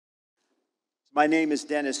My name is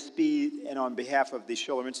Dennis Speed, and on behalf of the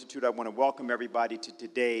Schiller Institute, I want to welcome everybody to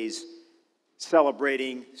today's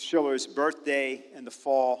celebrating Schiller's birthday and the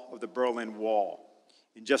fall of the Berlin Wall.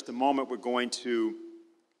 In just a moment, we're going to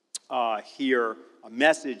hear a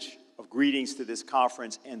message of greetings to this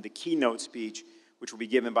conference and the keynote speech, which will be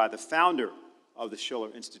given by the founder of the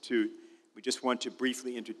Schiller Institute. We just want to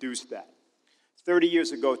briefly introduce that. 30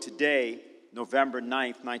 years ago today, November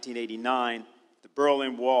 9th, 1989, the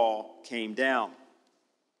Berlin Wall came down.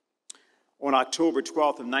 On October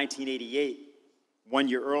 12th of 1988, 1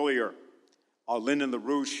 year earlier, Lyndon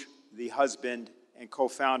LaRouche, the husband and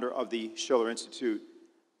co-founder of the Schiller Institute,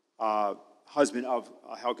 husband of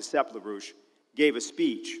Helga Zepp-LaRouche, gave a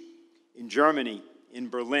speech in Germany, in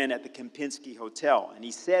Berlin, at the Kempinski Hotel. And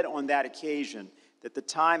he said on that occasion that the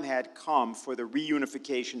time had come for the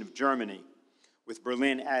reunification of Germany, with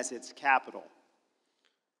Berlin as its capital.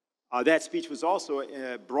 That speech was also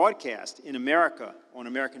broadcast in America, on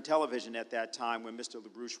American television at that time when Mr.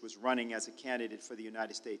 LaRouche was running as a candidate for the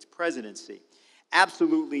United States presidency.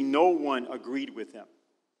 Absolutely no one agreed with him.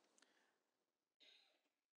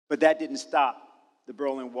 But that didn't stop the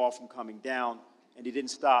Berlin Wall from coming down, and it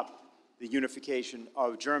didn't stop the unification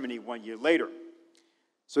of Germany 1 year later.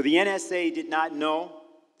 So the NSA did not know,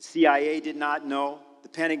 the CIA did not know, the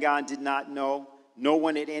Pentagon did not know, no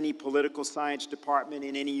one at any political science department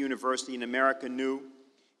in any university in America knew.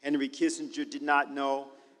 Henry Kissinger did not know.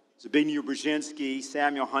 Zbigniew Brzezinski,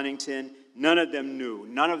 Samuel Huntington, none of them knew.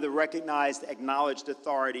 None of the recognized, acknowledged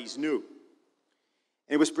authorities knew.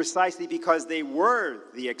 And it was precisely because they were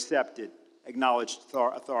the accepted, acknowledged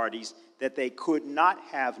authorities that they could not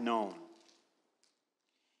have known.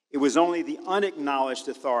 It was only the unacknowledged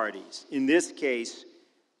authorities, in this case,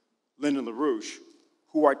 Lyndon LaRouche,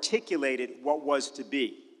 who articulated what was to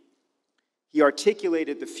be. He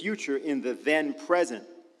articulated the future in the then present,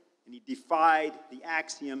 and he defied the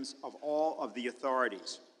axioms of all of the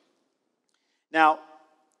authorities. Now,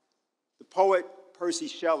 the poet Percy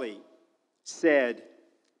Shelley said,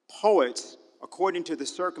 "Poets, according to the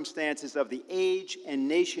circumstances of the age and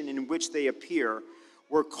nation in which they appear,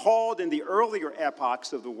 were called in the earlier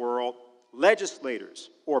epochs of the world legislators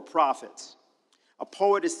or prophets. A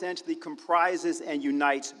poet essentially comprises and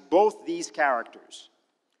unites both these characters,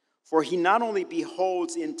 for he not only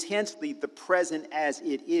beholds intensely the present as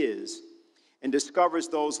it is and discovers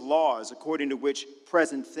those laws according to which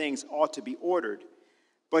present things ought to be ordered,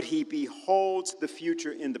 but he beholds the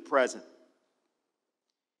future in the present."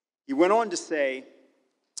 He went on to say,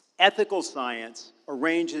 "Ethical science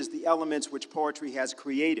arranges the elements which poetry has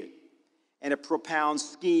created, and it propounds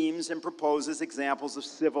schemes and proposes examples of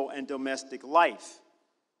civil and domestic life.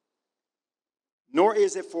 Nor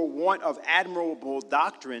is it for want of admirable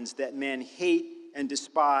doctrines that men hate and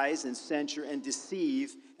despise and censure and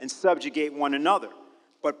deceive and subjugate one another.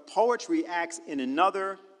 But poetry acts in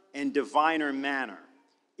another and diviner manner.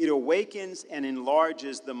 It awakens and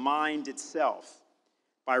enlarges the mind itself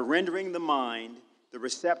by rendering the mind the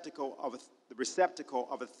receptacle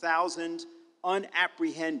of a thousand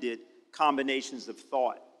unapprehended combinations of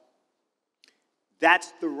thought."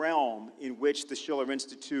 That's the realm in which the Schiller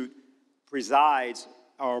Institute presides,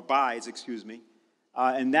 or abides,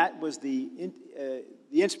 and that was the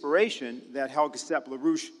inspiration that Helga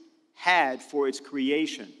Zepp-LaRouche had for its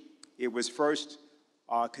creation. It was first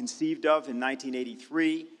conceived of in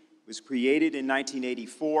 1983, was created in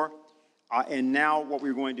 1984, and now what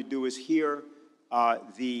we're going to do is hear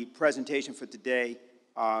the presentation for today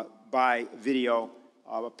by video,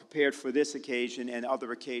 prepared for this occasion and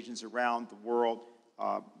other occasions around the world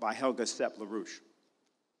by Helga Zepp-LaRouche.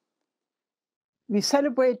 We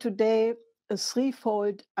celebrate today a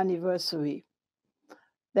threefold anniversary,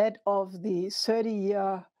 that of the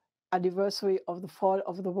 30-year anniversary of the fall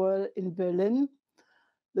of the wall in Berlin,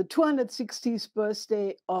 the 260th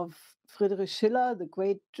birthday of Friedrich Schiller, the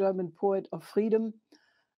great German poet of freedom,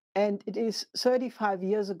 and it is 35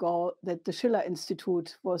 years ago that the Schiller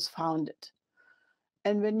Institute was founded.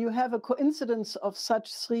 And when you have a coincidence of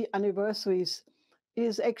such three anniversaries, it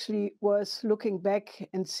is actually worth looking back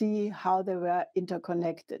and see how they were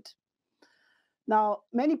interconnected. Now,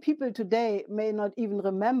 many people today may not even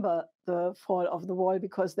remember the fall of the wall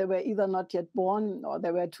because they were either not yet born or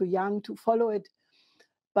they were too young to follow it.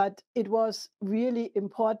 But it was really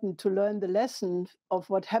important to learn the lesson of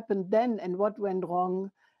what happened then and what went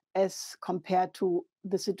wrong as compared to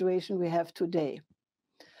the situation we have today.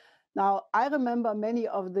 Now, I remember many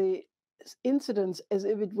of the incidents as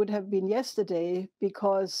if it would have been yesterday,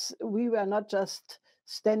 because we were not just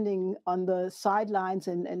standing on the sidelines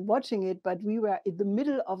and watching it, but we were in the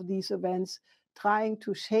middle of these events trying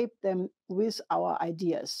to shape them with our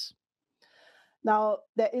ideas. Now,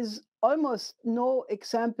 there is almost no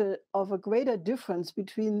example of a greater difference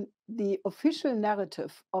between the official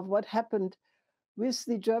narrative of what happened with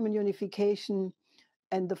the German unification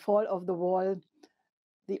and the fall of the wall.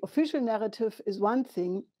 The official narrative is one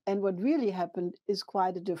thing, and what really happened is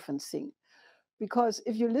quite a different thing. Because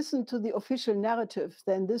if you listen to the official narrative,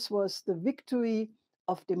 then this was the victory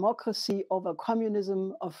of democracy over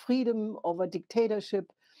communism, of freedom over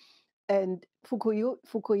dictatorship. And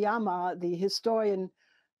Fukuyama, the historian,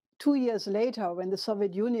 2 years later, when the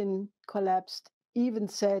Soviet Union collapsed, even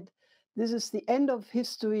said, this is the end of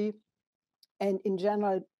history. And in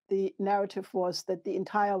general, the narrative was that the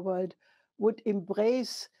entire world would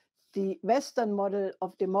embrace the Western model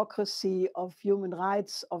of democracy, of human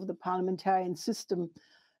rights, of the parliamentarian system,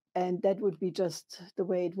 and that would be just the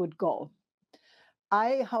way it would go.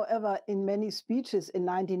 I, however, in many speeches in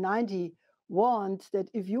 1990, warned that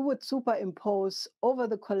if you would superimpose over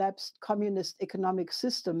the collapsed communist economic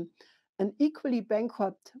system an equally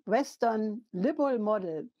bankrupt Western liberal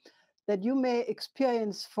model, that you may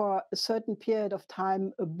experience for a certain period of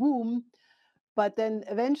time a boom, but then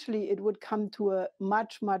eventually it would come to a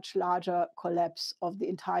much, much larger collapse of the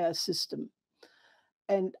entire system.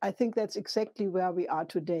 And I think that's exactly where we are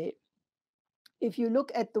today. If you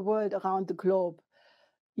look at the world around the globe,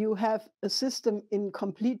 you have a system in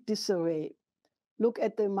complete disarray. Look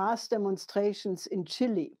at the mass demonstrations in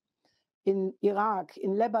Chile, in Iraq,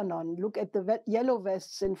 in Lebanon. Look at the yellow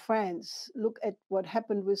vests in France. Look at what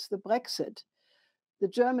happened with the Brexit. The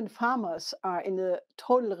German farmers are in a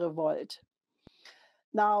total revolt.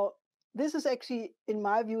 Now, this is actually, in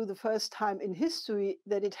my view, the first time in history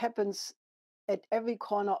that it happens at every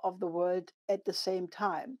corner of the world at the same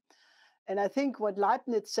time. And I think what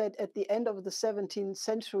Leibniz said at the end of the 17th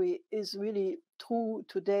century is really true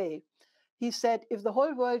today. He said, if the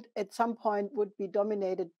whole world at some point would be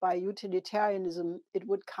dominated by utilitarianism, it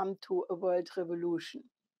would come to a world revolution.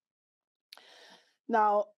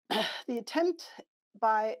 Now, the attempt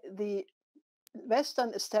by the Western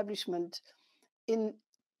establishment in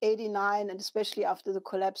 89, and especially after the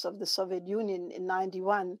collapse of the Soviet Union in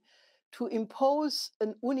 91, to impose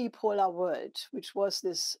an unipolar world, which was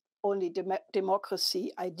this only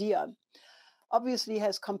democracy idea, obviously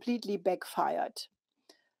has completely backfired.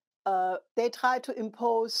 They tried to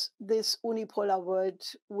impose this unipolar world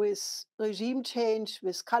with regime change,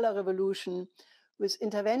 with color revolution, with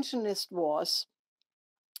interventionist wars.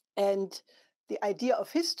 And the idea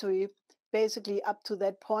of history, basically up to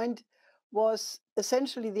that point, was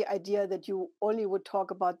essentially the idea that you only would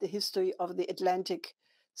talk about the history of the Atlantic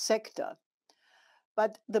sector.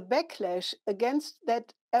 But the backlash against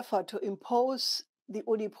that effort to impose the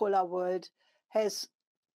unipolar world has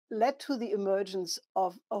led to the emergence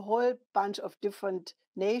of a whole bunch of different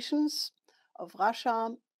nations, of Russia,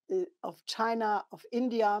 of China, of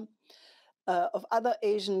India, of other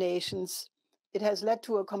Asian nations. It has led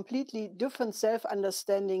to a completely different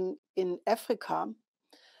self-understanding in Africa.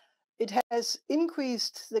 It has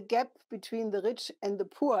increased the gap between the rich and the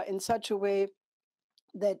poor in such a way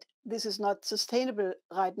that this is not sustainable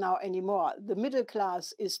right now anymore. The middle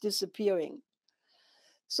class is disappearing.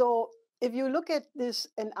 So if you look at this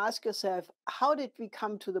and ask yourself, how did we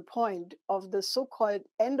come to the point of the so-called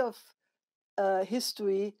end of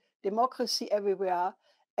history, democracy everywhere,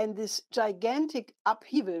 and this gigantic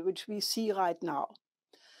upheaval which we see right now?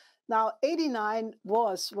 Now, 89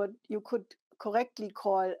 was what you could correctly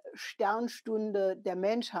call Sternstunde der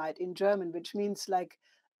Menschheit in German, which means like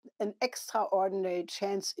an extraordinary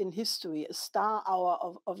chance in history, a star hour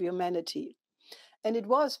of humanity. And it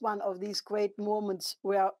was one of these great moments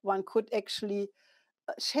where one could actually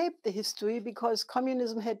shape the history, because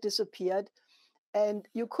communism had disappeared and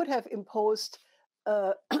you could have imposed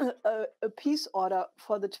a peace order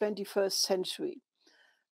for the 21st century.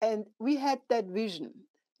 And we had that vision.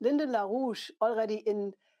 Lyndon LaRouche, already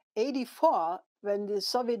in 84, when the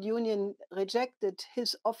Soviet Union rejected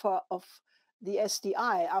his offer of the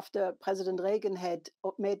SDI after President Reagan had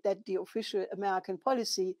made that the official American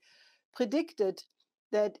policy, predicted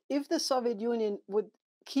that if the Soviet Union would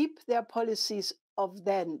keep their policies of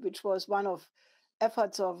then, which was one of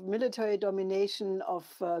efforts of military domination, of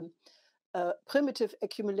primitive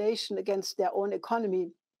accumulation against their own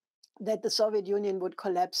economy, that the Soviet Union would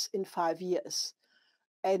collapse in 5 years.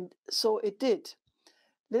 And so it did.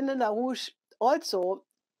 Lyndon LaRouche also,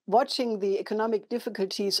 watching the economic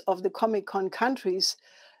difficulties of the Comecon countries,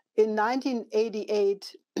 in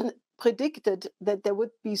 1988 predicted that there would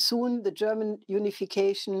be soon the German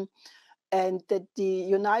unification and that the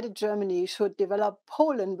united Germany should develop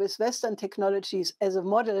Poland with Western technologies as a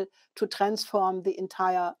model to transform the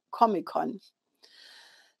entire Comecon.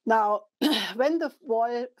 Now, when the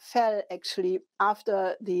wall fell, actually,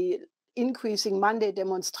 after the increasing Monday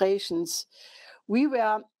demonstrations, we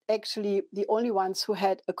were actually the only ones who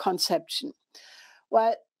had a conception.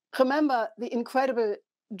 Well, remember the incredible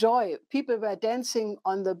joy. People were dancing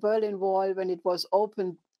on the Berlin Wall when it was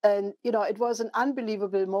opened. And, it was an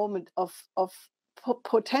unbelievable moment of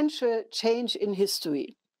potential change in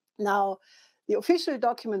history. Now, the official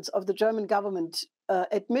documents of the German government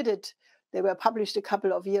admitted, they were published a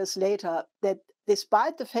couple of years later, that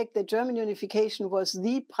despite the fact that German unification was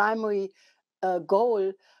the primary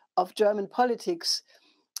goal of German politics,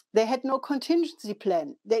 they had no contingency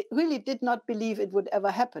plan. They really did not believe it would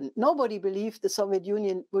ever happen. Nobody believed the Soviet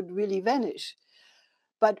Union would really vanish.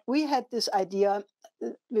 But we had this idea,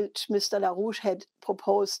 which Mr. LaRouche had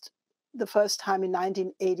proposed the first time in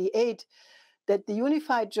 1988, that the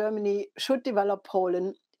unified Germany should develop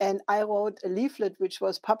Poland. And I wrote a leaflet which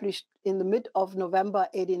was published in the mid of November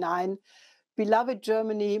 89, Beloved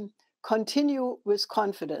Germany, continue with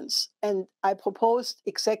confidence. And I proposed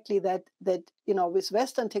exactly that with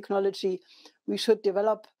Western technology, we should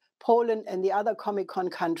develop Poland and the other Comecon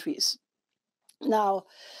countries. Now,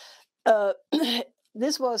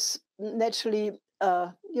 this was naturally,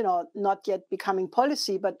 not yet becoming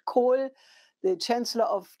policy, but Kohl, the Chancellor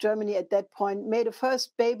of Germany at that point, made a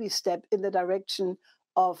first baby step in the direction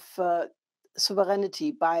of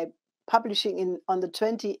sovereignty by publishing on the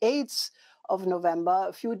 28th of November,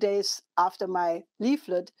 a few days after my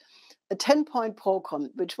leaflet, a 10-point program,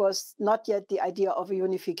 which was not yet the idea of a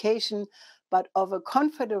unification, but of a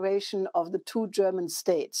confederation of the two German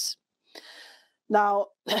states. Now,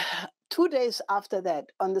 2 days after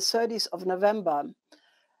that, on the 30th of November,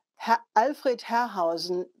 Alfred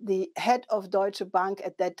Herrhausen, the head of Deutsche Bank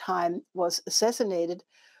at that time, was assassinated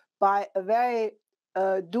by a very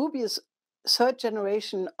dubious third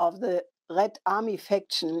generation of the Red Army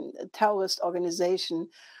faction, a terrorist organization,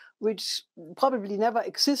 which probably never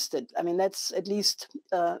existed. I mean, that's at least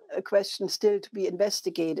a question still to be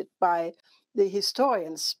investigated by the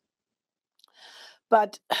historians.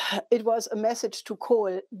 But it was a message to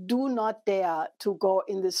Kohl, do not dare to go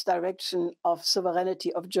in this direction of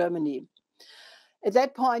sovereignty of Germany. At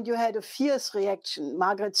that point, you had a fierce reaction.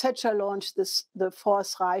 Margaret Thatcher launched the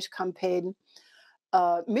Fourth Reich campaign.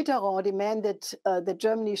 Mitterrand demanded that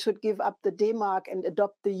Germany should give up the D-Mark and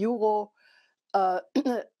adopt the euro.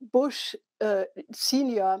 Bush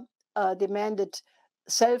Senior demanded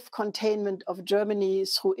self-containment of Germany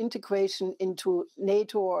through integration into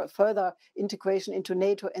NATO, or further integration into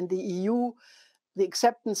NATO and the EU, the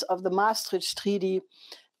acceptance of the Maastricht Treaty,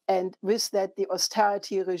 and with that the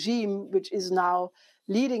austerity regime, which is now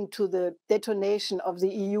leading to the detonation of the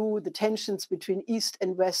EU, the tensions between East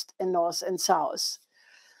and West and North and South.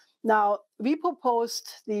 Now, we proposed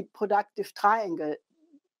the productive triangle,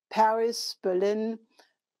 Paris, Berlin,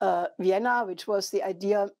 Vienna, which was the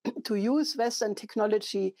idea to use Western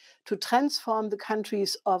technology to transform the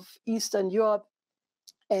countries of Eastern Europe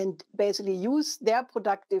and basically use their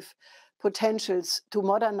productive potentials to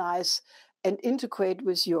modernize and integrate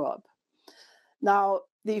with Europe. Now,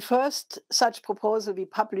 the first such proposal we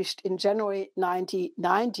published in January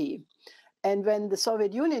 1990. And when the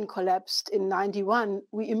Soviet Union collapsed in 91,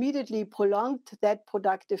 we immediately prolonged that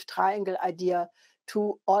productive triangle idea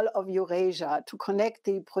to all of Eurasia, to connect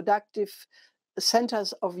the productive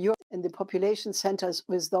centers of Europe and the population centers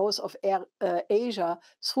with those of Asia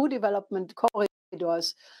through development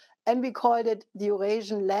corridors. And we called it the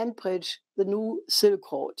Eurasian Land Bridge, the new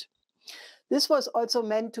Silk Road. This was also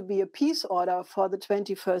meant to be a peace order for the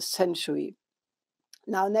 21st century.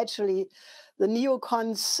 Now, naturally, the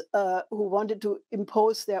neocons who wanted to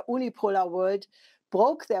impose their unipolar world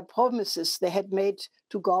broke their promises they had made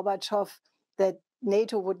to Gorbachev that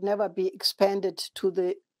NATO would never be expanded to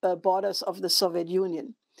the borders of the Soviet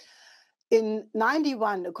Union. In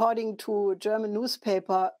 91, according to a German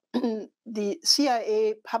newspaper, the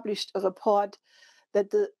CIA published a report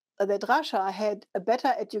that Russia had a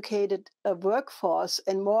better educated workforce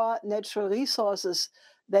and more natural resources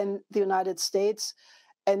than the United States.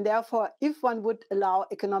 And therefore, if one would allow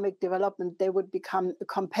economic development, they would become a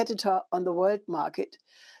competitor on the world market.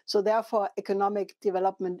 So therefore, economic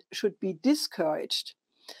development should be discouraged.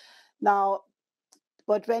 Now,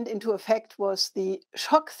 what went into effect was the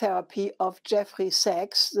shock therapy of Jeffrey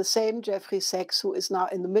Sachs, the same Jeffrey Sachs who is now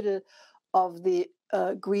in the middle of the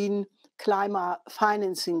green climate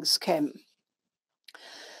financing scam.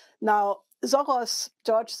 Now, George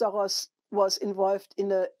Soros was involved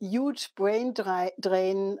in a huge brain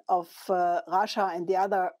drain of Russia and the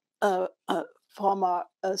other former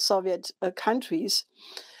Soviet countries.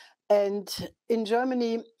 And in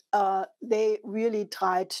Germany, they really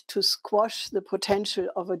tried to squash the potential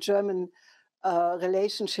of a German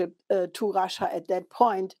relationship to Russia at that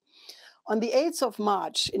point. On the 8th of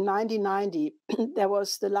March in 1990, there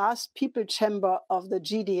was the last people chamber of the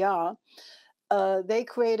GDR. They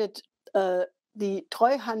created the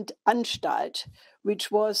Treuhand Anstalt,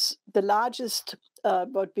 which was the largest,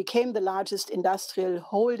 what became the largest industrial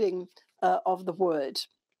holding of the world.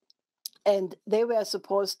 And they were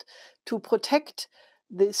supposed to protect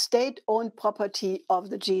the state-owned property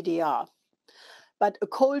of the GDR. But a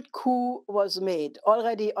cold coup was made.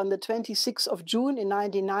 Already on the 26th of June in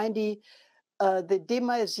 1990, the de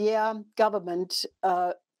Maizière government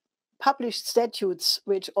published statutes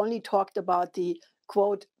which only talked about the,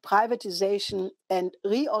 quote, privatization and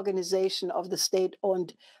reorganization of the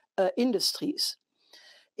state-owned industries.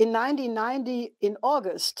 In 1990, in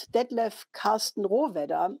August, Detlef Carsten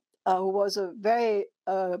Rohwedder, who was a very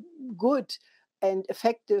good and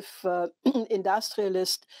effective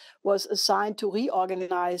industrialist, was assigned to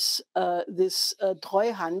reorganize this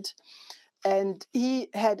Treuhand. And he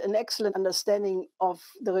had an excellent understanding of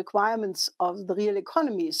the requirements of the real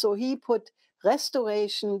economy. So he put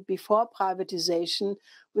restoration before privatization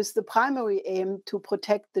with the primary aim to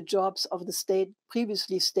protect the jobs of the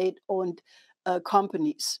previously state-owned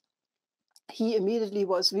companies. He immediately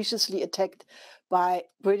was viciously attacked by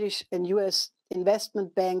British and US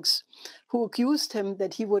investment banks who accused him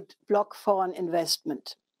that he would block foreign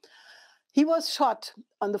investment. He was shot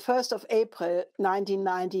on the 1st of April,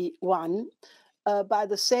 1991, by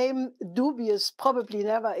the same dubious, probably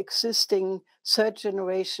never existing third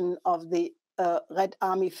generation of the Red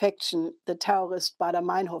Army faction, the terrorist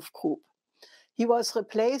Baader-Meinhof group. He was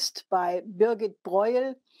replaced by Birgit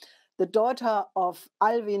Breuel, the daughter of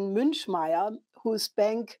Alwin Münchmeyer, whose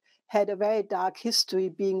bank had a very dark history,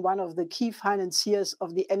 being one of the key financiers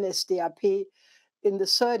of the NSDAP in the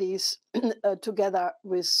 30s, together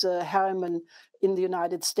with Harriman in the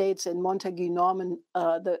United States and Montague Norman,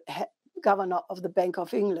 the governor of the Bank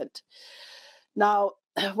of England. Now,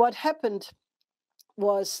 what happened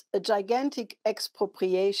was a gigantic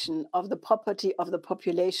expropriation of the property of the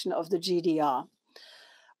population of the GDR.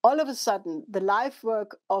 All of a sudden, the life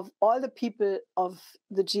work of all the people of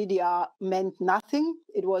the GDR meant nothing.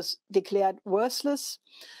 It was declared worthless.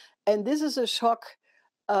 And this is a shock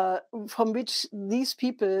from which these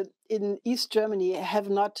people in East Germany have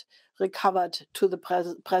not recovered to the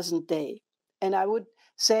present day. And I would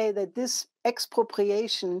say that this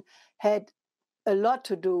expropriation had a lot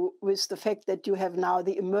to do with the fact that you have now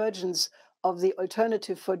the emergence of the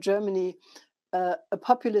Alternative for Germany, a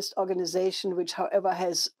populist organization, which, however,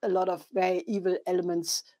 has a lot of very evil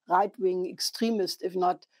elements, right-wing extremist, if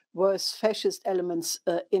not worse, fascist elements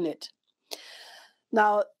in it.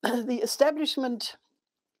 Now, the establishment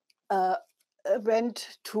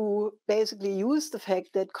went to basically use the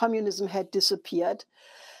fact that communism had disappeared,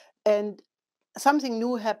 and something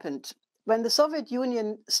new happened. When the Soviet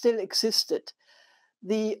Union still existed,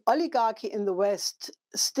 the oligarchy in the West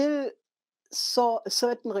still saw a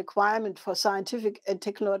certain requirement for scientific and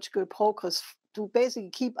technological progress to basically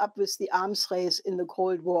keep up with the arms race in the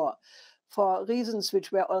Cold War, for reasons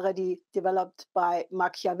which were already developed by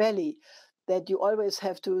Machiavelli, that you always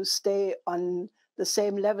have to stay on the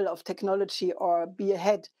same level of technology or be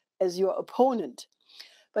ahead as your opponent.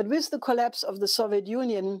 But with the collapse of the Soviet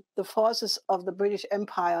Union, the forces of the British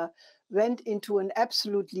Empire went into an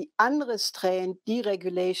absolutely unrestrained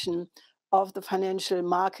deregulation of the financial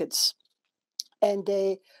markets. And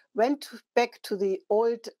they went back to the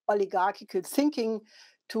old oligarchical thinking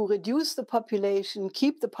to reduce the population,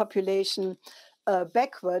 keep the population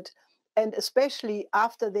backward. And especially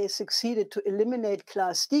after they succeeded to eliminate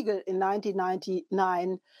Glass-Steagall in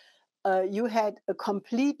 1999, you had a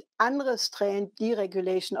complete unrestrained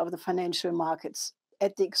deregulation of the financial markets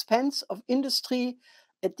at the expense of industry,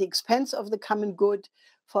 at the expense of the common good,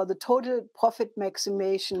 for the total profit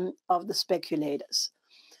maximization of the speculators.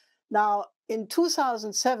 Now, in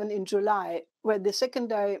 2007, in July, when the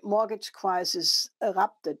secondary mortgage crisis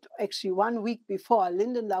erupted, actually 1 week before,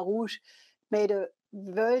 Lyndon LaRouche made a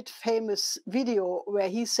world famous video where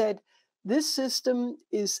he said, this system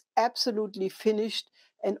is absolutely finished,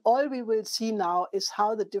 and all we will see now is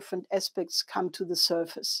how the different aspects come to the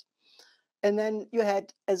surface. And then you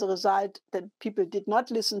had, as a result, that people did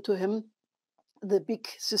not listen to him, the big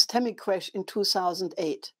systemic crash in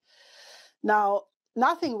 2008. Now,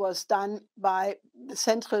 nothing was done by the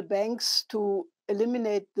central banks to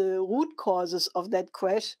eliminate the root causes of that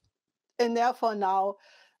crash. And therefore now,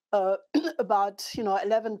 about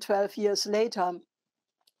 11, 12 years later,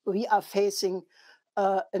 we are facing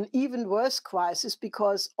an even worse crisis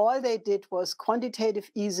because all they did was quantitative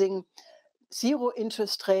easing, zero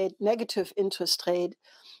interest rate, negative interest rate.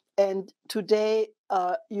 And today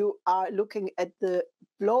you are looking at the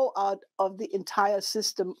blowout of the entire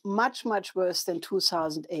system, much, much worse than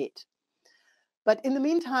 2008. But in the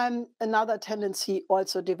meantime, another tendency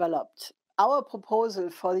also developed. Our proposal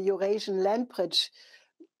for the Eurasian land bridge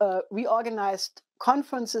reorganized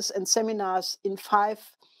conferences and seminars in 5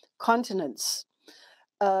 continents.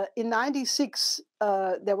 In '96,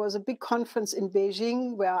 there was a big conference in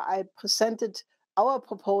Beijing where I presented our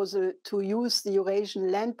proposal to use the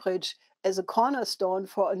Eurasian land bridge as a cornerstone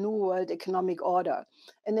for a new world economic order.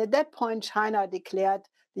 And at that point, China declared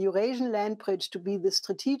the Eurasian land bridge to be the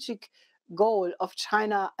strategic goal of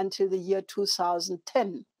China until the year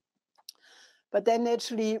 2010. But then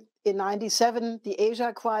naturally in '97, the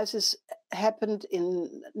Asia crisis happened.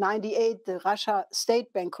 In '98, the Russia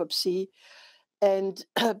state bankruptcy. And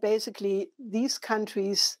basically these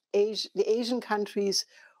countries, the Asian countries,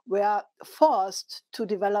 were forced to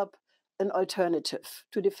develop an alternative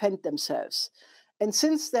to defend themselves. And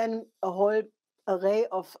since then, a whole array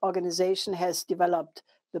of organizations has developed: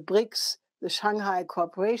 the BRICS, the Shanghai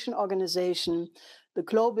Cooperation Organization, the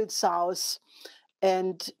Global South,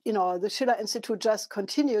 and the Schiller Institute just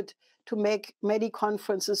continued to make many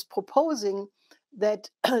conferences proposing that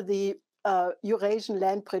the Eurasian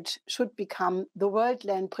land bridge should become the world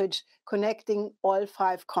land bridge connecting all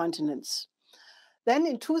 5 continents. Then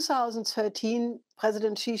in 2013,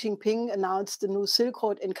 President Xi Jinping announced the new Silk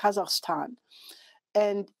Road in Kazakhstan.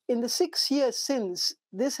 And in the 6 years since,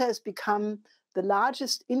 this has become the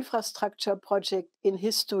largest infrastructure project in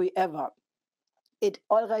history ever. It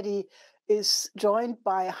already is joined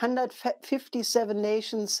by 157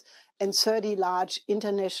 nations and 30 large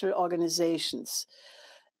international organizations.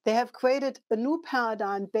 They have created a new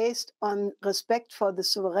paradigm based on respect for the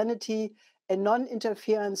sovereignty and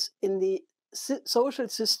non-interference in the social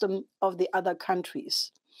system of the other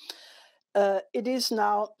countries. It is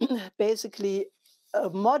now basically a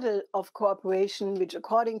model of cooperation which,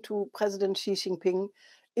 according to President Xi Jinping,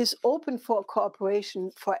 is open for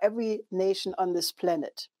cooperation for every nation on this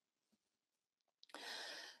planet.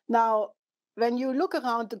 Now, when you look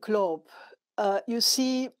around the globe, you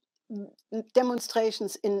see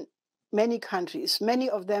demonstrations in many countries, many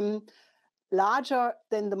of them larger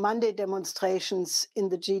than the Monday demonstrations in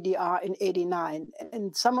the GDR in '89,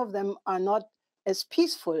 and some of them are not as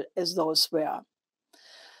peaceful as those were.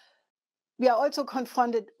 We are also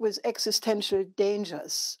confronted with existential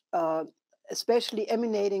dangers, especially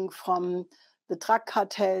emanating from the drug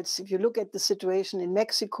cartels. If you look at the situation in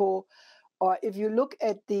Mexico, or if you look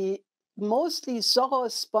at the mostly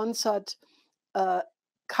Soros-sponsored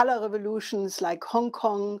color revolutions like Hong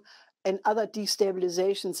Kong and other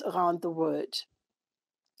destabilizations around the world.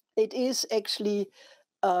 It is actually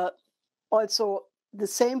also the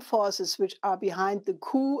same forces which are behind the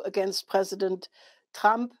coup against President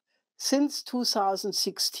Trump since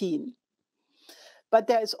 2016. But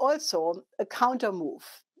there is also a counter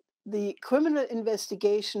move. The criminal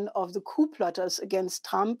investigation of the coup plotters against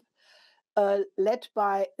Trump, led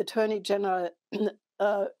by Attorney General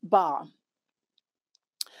Barr.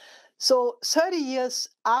 So 30 years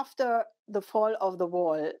after the fall of the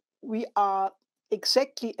wall, we are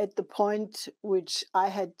exactly at the point which I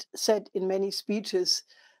had said in many speeches,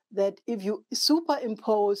 that if you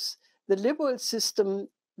superimpose the liberal system,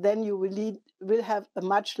 then you will have a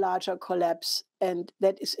much larger collapse. And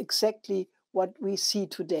that is exactly what we see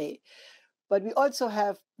today. But we also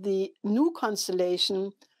have the new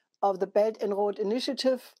constellation of the Belt and Road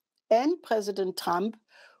Initiative and President Trump,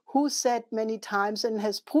 who said many times and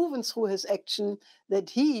has proven through his action that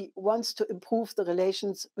he wants to improve the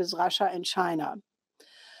relations with Russia and China.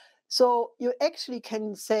 So you actually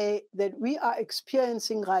can say that we are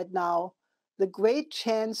experiencing right now the great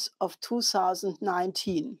chance of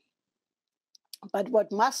 2019. But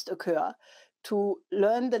what must occur to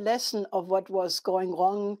learn the lesson of what was going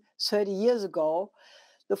wrong 30 years ago,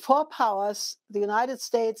 the 4 powers, the United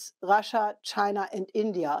States, Russia, China, and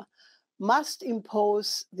India, must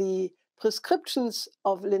impose the prescriptions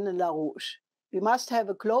of LaRouche. We must have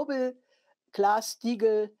a global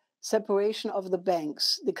Glass-Steagall separation of the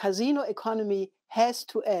banks. The casino economy has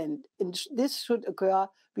to end, and this should occur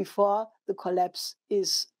before the collapse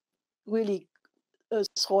is really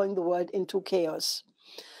throwing the world into chaos.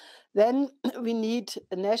 Then we need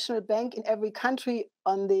a national bank in every country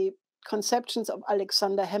on the conceptions of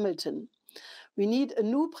Alexander Hamilton. We need a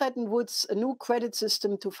new Bretton Woods, a new credit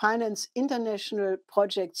system to finance international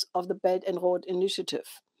projects of the Belt and Road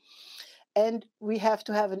Initiative. And we have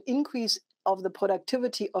to have an increase of the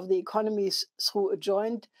productivity of the economies through a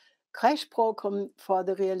joint crash program for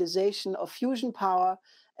the realization of fusion power,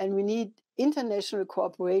 and we need international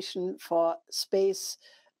cooperation for space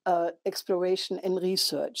exploration and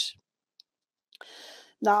research.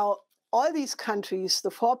 Now, all these countries,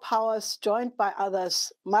 the four powers joined by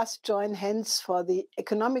others, must join hands for the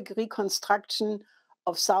economic reconstruction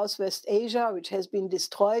of Southwest Asia, which has been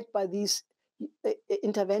destroyed by these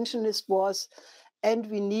interventionist wars, and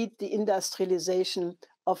we need the industrialization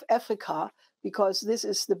of Africa, because this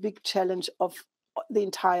is the big challenge of the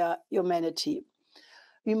entire humanity.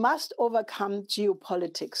 We must overcome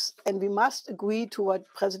geopolitics, and we must agree to what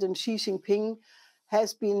President Xi Jinping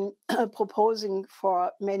has been proposing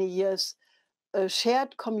for many years, a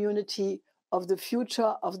shared community of the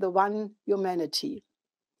future of the one humanity.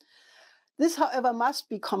 This, however, must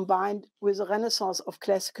be combined with a renaissance of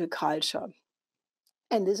classical culture.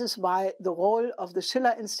 And this is why the role of the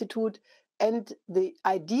Schiller Institute and the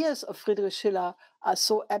ideas of Friedrich Schiller are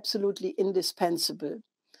so absolutely indispensable.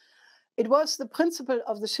 It was the principle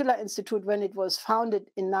of the Schiller Institute when it was founded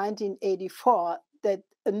in 1984 that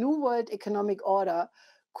a new world economic order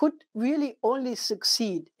could really only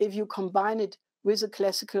succeed if you combine it with a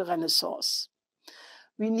classical renaissance.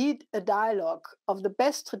 We need a dialogue of the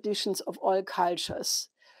best traditions of all cultures.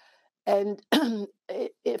 And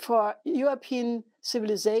for European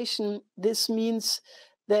civilization, this means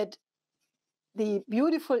that the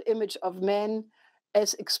beautiful image of man,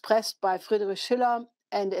 as expressed by Friedrich Schiller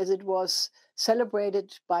and as it was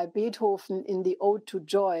celebrated by Beethoven in the Ode to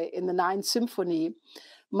Joy in the Ninth Symphony,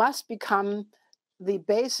 must become the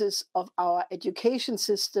basis of our education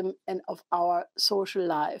system and of our social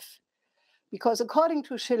life. Because according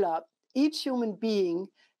to Schiller, each human being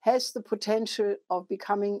has the potential of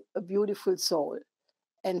becoming a beautiful soul.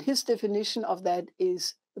 And his definition of that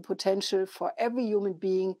is the potential for every human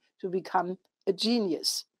being to become a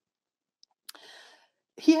genius.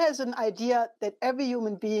 He has an idea that every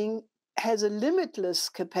human being has a limitless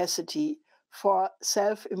capacity for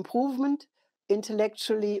self-improvement,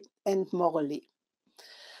 intellectually and morally.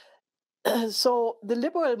 So the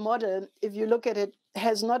liberal model, if you look at it,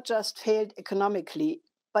 has not just failed economically,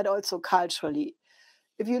 but also culturally.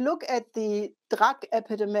 If you look at the drug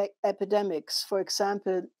epidemics, for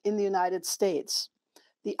example, in the United States,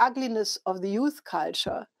 the ugliness of the youth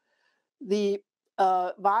culture, the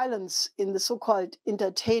violence in the so-called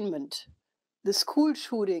entertainment, the school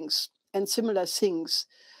shootings and similar things,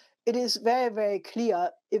 it is very, very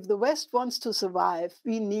clear if the West wants to survive,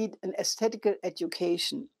 we need an aesthetical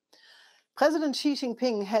education. President Xi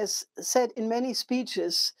Jinping has said in many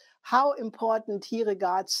speeches how important he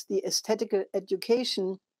regards the aesthetical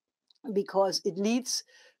education because it leads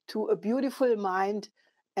to a beautiful mind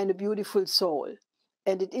and a beautiful soul.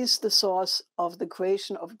 And it is the source of the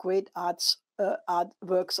creation of great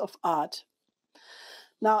works of art.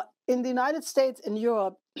 Now, in the United States and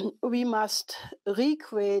Europe, we must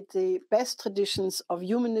recreate the best traditions of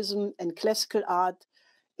humanism and classical art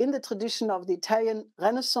in the tradition of the Italian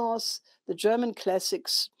Renaissance, the German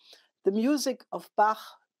classics, the music of Bach,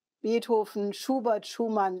 Beethoven, Schubert,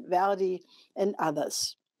 Schumann, Verdi, and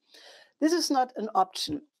others. This is not an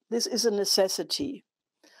option. This is a necessity.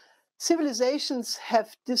 Civilizations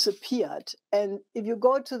have disappeared. And if you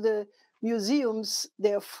go to the museums,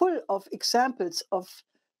 they're full of examples of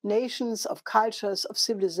nations, of cultures, of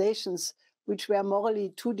civilizations which were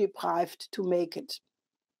morally too deprived to make it.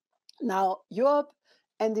 Now, Europe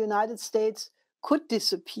and the United States could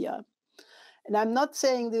disappear. And I'm not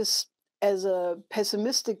saying this as a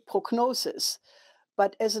pessimistic prognosis,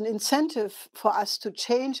 but as an incentive for us to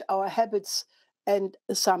change our habits and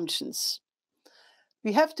assumptions.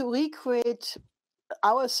 We have to recreate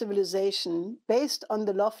our civilization based on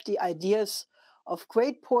the lofty ideas of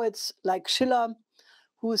great poets like Schiller,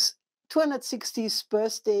 whose 260th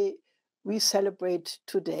birthday we celebrate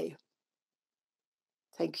today.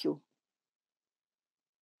 Thank you.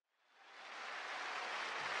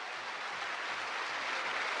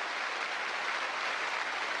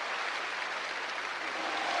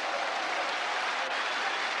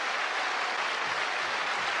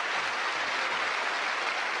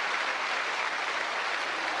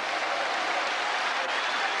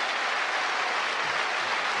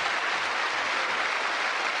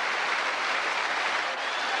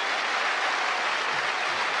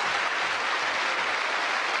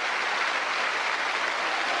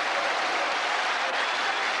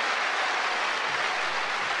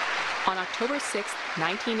 On October 6,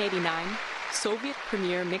 1989, Soviet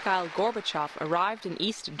Premier Mikhail Gorbachev arrived in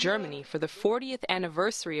East Germany for the 40th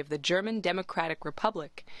anniversary of the German Democratic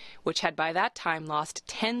Republic, which had by that time lost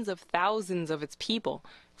tens of thousands of its people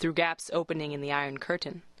through gaps opening in the Iron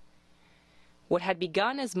Curtain. What had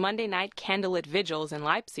begun as Monday night candlelit vigils in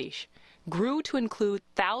Leipzig grew to include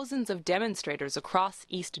thousands of demonstrators across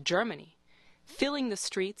East Germany, filling the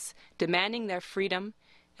streets, demanding their freedom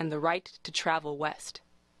and the right to travel west.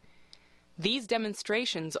 These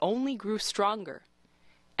demonstrations only grew stronger,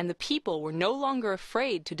 and the people were no longer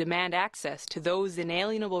afraid to demand access to those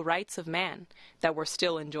inalienable rights of man that were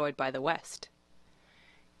still enjoyed by the West.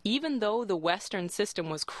 Even though the Western system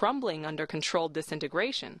was crumbling under controlled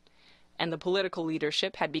disintegration, and the political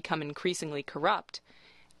leadership had become increasingly corrupt,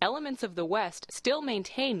 elements of the West still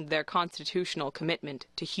maintained their constitutional commitment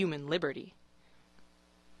to human liberty.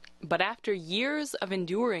 But after years of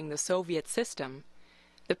enduring the Soviet system,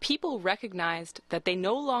 the people recognized that they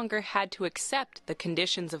no longer had to accept the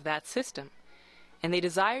conditions of that system, and they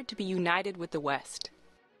desired to be united with the West.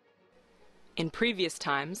 In previous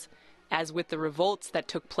times, as with the revolts that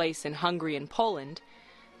took place in Hungary and Poland,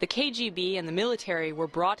 the KGB and the military were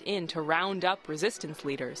brought in to round up resistance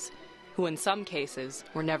leaders, who in some cases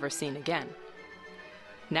were never seen again.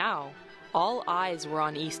 Now, all eyes were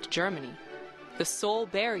on East Germany, the sole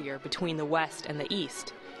barrier between the West and the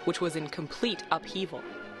East, which was in complete upheaval.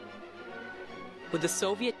 Would the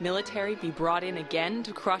Soviet military be brought in again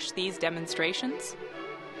to crush these demonstrations?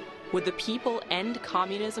 Would the people end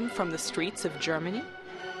communism from the streets of Germany?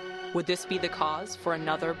 Would this be the cause for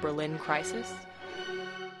another Berlin crisis?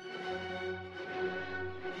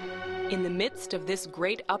 In the midst of this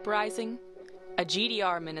great uprising, a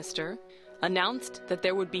GDR minister announced that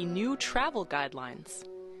there would be new travel guidelines.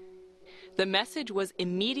 The message was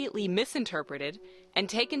immediately misinterpreted and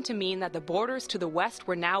taken to mean that the borders to the West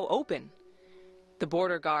were now open. The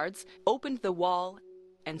border guards opened the wall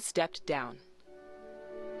and stepped down.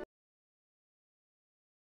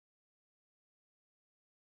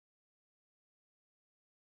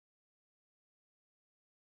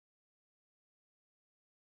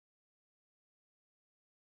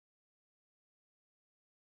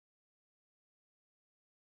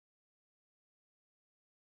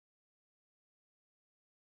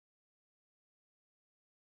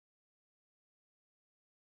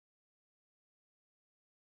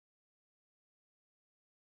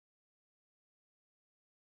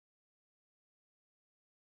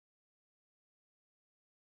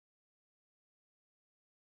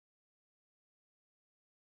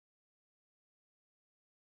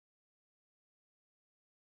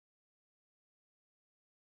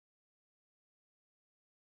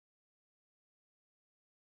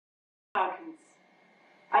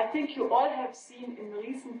 I think you all have seen in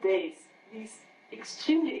recent days these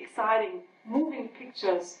extremely exciting moving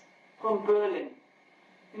pictures from Berlin.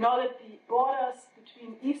 You know that the borders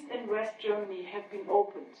between East and West Germany have been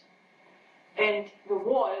opened. And the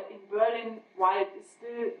wall in Berlin, while it is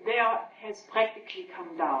still there, has practically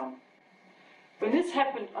come down. When this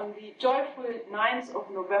happened on the joyful 9th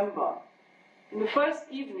of November, in the first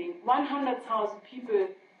evening, 100,000 people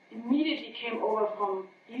immediately came over from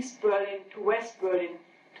East Berlin to West Berlin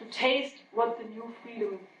to taste what the new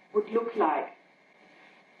freedom would look like.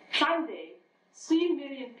 Sunday, 3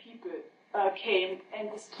 million people came, and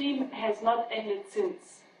the stream has not ended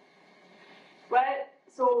since. Well,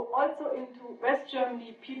 so also into West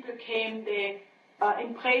Germany, people came, they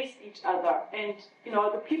embraced each other, and you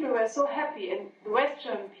know, the people were so happy, and the West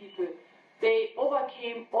German people, they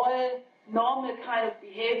overcame all normal kind of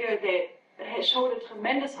behavior. They showed a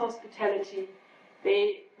tremendous hospitality.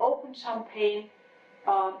 They opened champagne.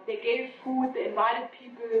 They gave food. They invited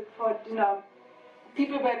people for dinner.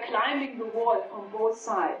 People were climbing the wall from both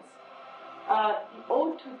sides. The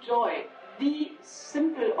Ode to Joy, the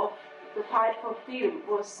symbol of the fight for freedom,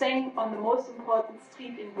 was sang on the most important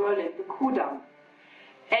street in Berlin, the Kudamm.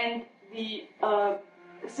 And the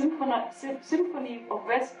Symphony of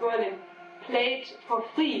West Berlin played for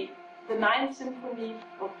free the 9th Symphony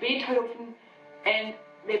of Beethoven, and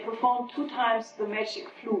they performed 2 times the Magic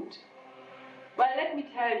Flute. Well, let me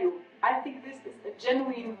tell you, I think this is a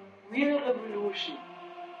genuine, real revolution.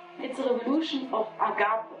 It's a revolution of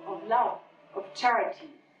agape, of love, of charity,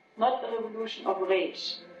 not a revolution of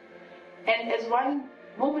rage. And as one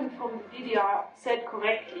woman from the DDR said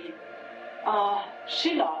correctly,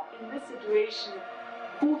 Schiller, in this situation,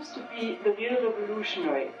 proves to be the real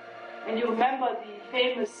revolutionary. And you remember the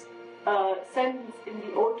famous sentence in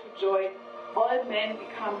the Ode to Joy, all men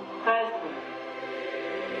become brethren.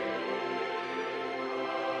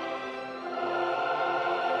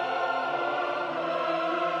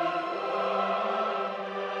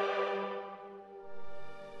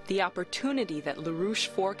 The opportunity that LaRouche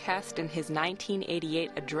forecast in his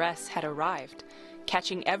 1988 address had arrived,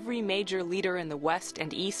 catching every major leader in the West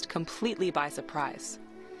and East completely by surprise.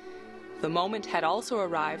 the moment had also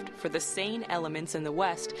arrived for the sane elements in the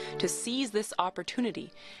West to seize this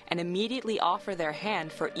opportunity and immediately offer their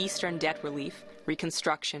hand for Eastern debt relief,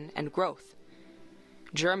 reconstruction, and growth.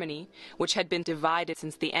 Germany, which had been divided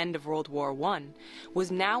since the end of World War I,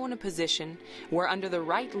 was now in a position where under the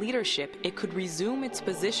right leadership it could resume its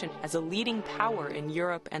position as a leading power in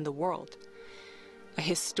Europe and the world. A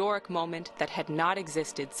historic moment that had not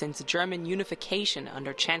existed since German unification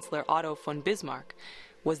under Chancellor Otto von Bismarck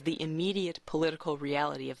was the immediate political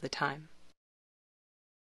reality of the time.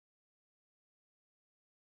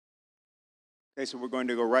 Okay, so we're going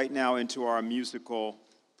to go right now into our musical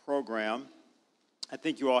program. I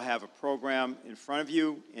think you all have a program in front of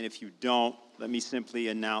you, and if you don't, let me simply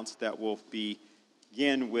announce that we'll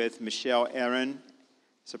begin with Michelle Erin,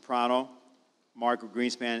 soprano, Margaret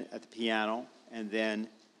Greenspan at the piano, and then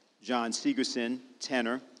John Segerson,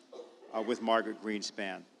 tenor, with Margaret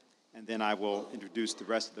Greenspan. And then I will introduce the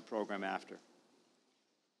rest of the program after.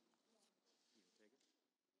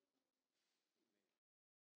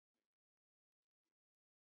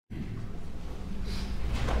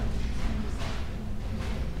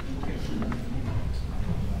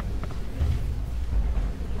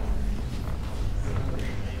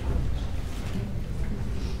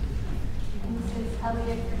 This is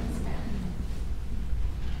Elliot Greenspan.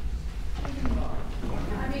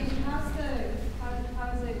 I mean,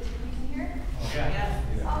 how's it? You can hear? Yeah.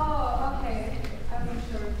 Oh, okay. I'm not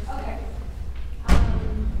sure. Okay.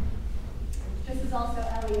 This is also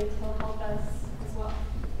Elliot. He'll help us as well.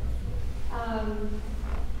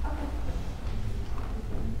 Okay.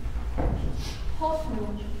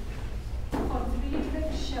 Hoffnung von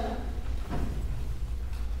Friedrich Schiller.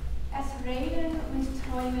 Es reden und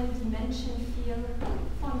träumen die Menschen viel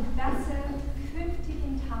von besseren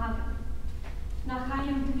künftigen Tagen. Nach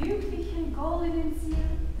einem glücklichen goldenen Ziel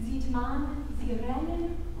sieht man sie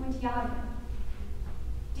rennen und jagen.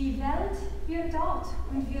 Die Welt wird alt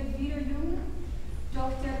und wird wieder jung,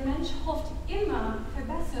 doch der Mensch hofft immer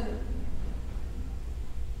Verbesserung.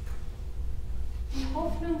 Die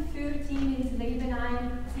Hoffnung führt ihn ins Leben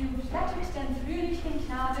ein, sie rettet den fröhlichen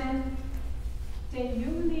Knaben, den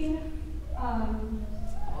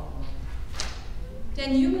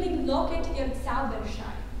Jüngling locket ihr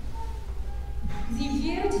Zauberschein. Sie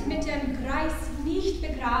wird mit dem Greis nicht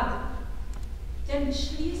begraben, denn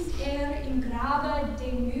beschließt er im Grabe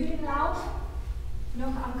den Mühlenlauf,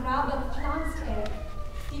 noch am Grabe pflanzt er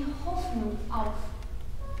die Hoffnung auf.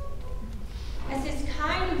 Es ist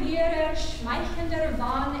kein leerer, schmeichelnder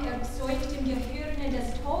Wahn erzeugt im Gehirne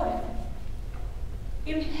des Toren.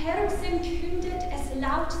 Im Herzen kündet es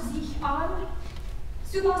laut sich an,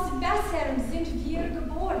 zu was Besserem sind wir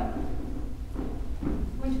geboren.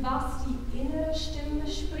 Und was die innere Stimme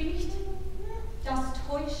spricht, das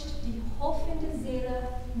täuscht die hoffende Seele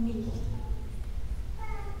nicht.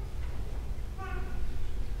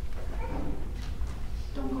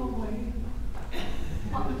 Don't go away.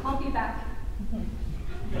 I'll be back.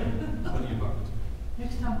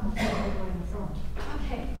 Next time I'll go in the front.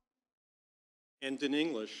 Okay. And in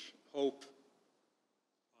English, Hope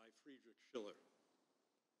by Friedrich Schiller.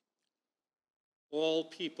 All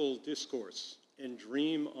people discourse and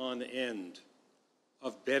dream on end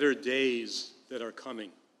of better days that are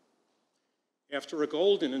coming. After a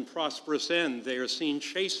golden and prosperous end, they are seen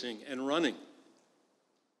chasing and running.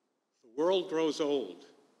 The world grows old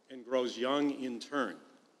and grows young in turn.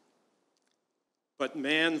 But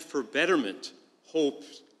man for betterment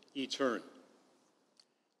hopes etern.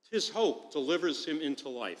 'Tis hope delivers him into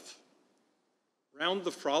life. Round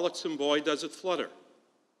the frolicsome boy does it flutter.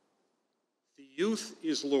 The youth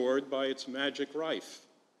is lured by its magic rife.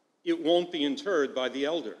 It won't be interred by the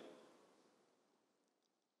elder.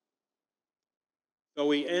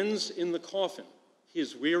 Though he ends in the coffin,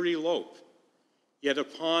 his weary lope, yet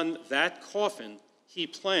upon that coffin he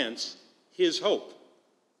plants his hope.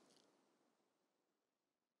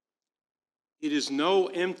 It is no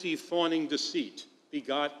empty fawning deceit,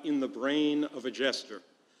 begot in the brain of a jester.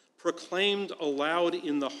 Proclaimed aloud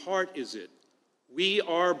in the heart is it, we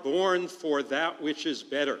are born for that which is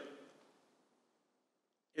better.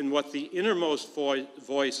 And what the innermost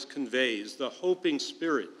voice conveys, the hoping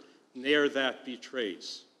spirit ne'er that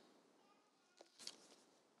betrays.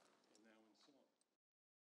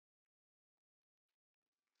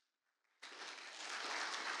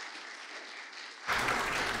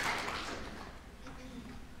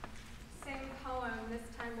 Same poem, this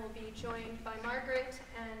time will be joined by Margaret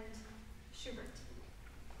and Schubert.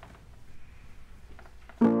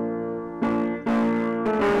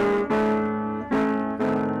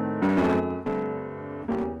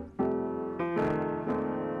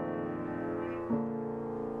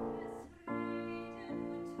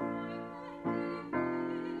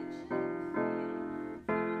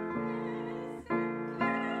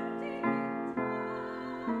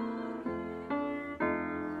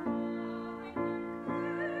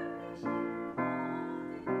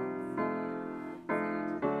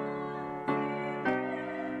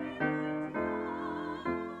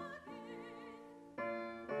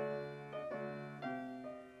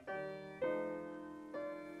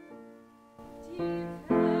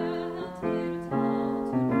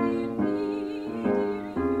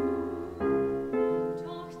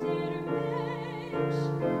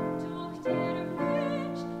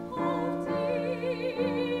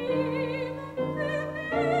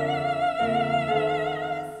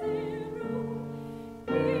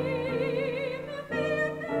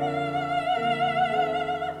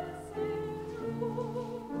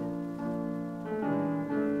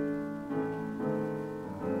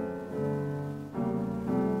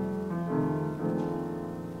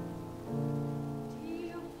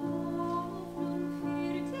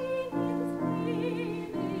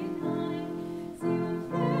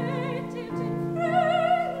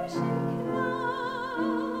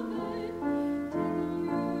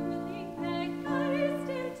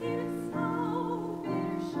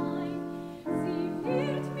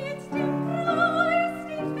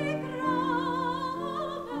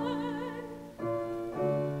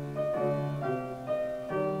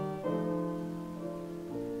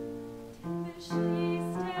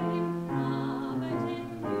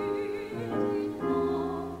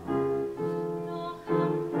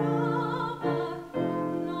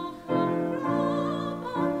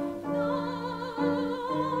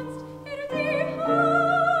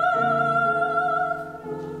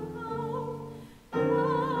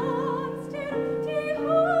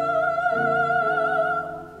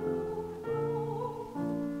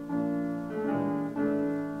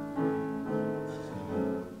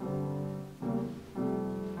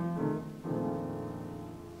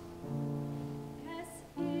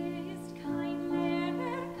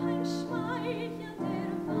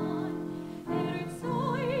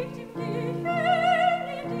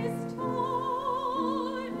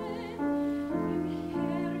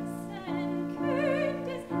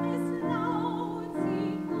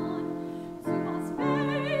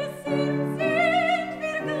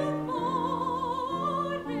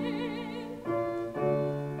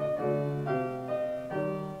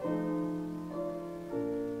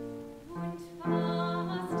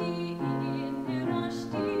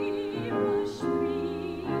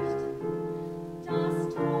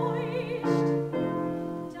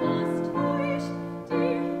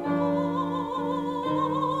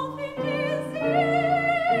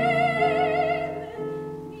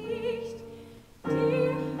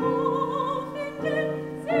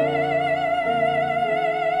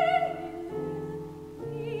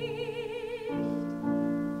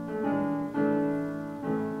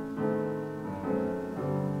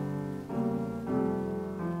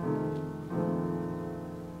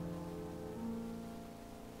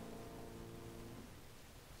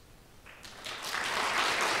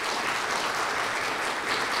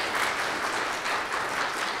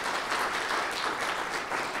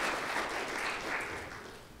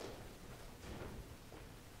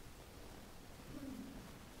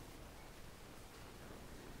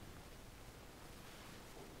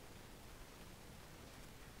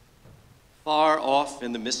 Far off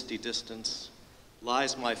in the misty distance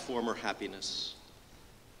lies my former happiness.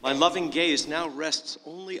 My loving gaze now rests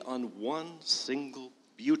only on one single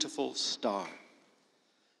beautiful star.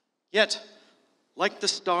 Yet, like the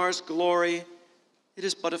star's glory, it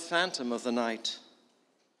is but a phantom of the night.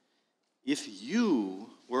 If you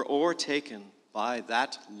were o'ertaken by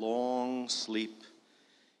that long sleep,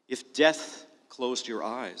 if death closed your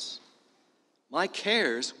eyes, my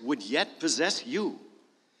cares would yet possess you,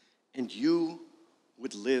 and you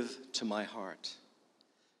would live to my heart.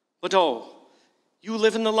 But oh, you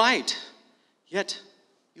live in the light, yet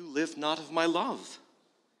you live not of my love.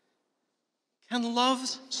 Can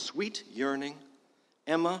love's sweet yearning,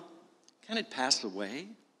 Emma, can it pass away?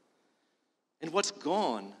 And what's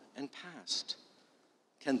gone and past,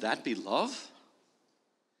 can that be love?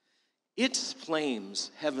 Its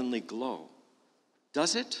flames heavenly glow.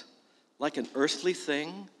 Does it, like an earthly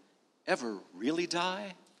thing, ever really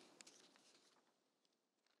die?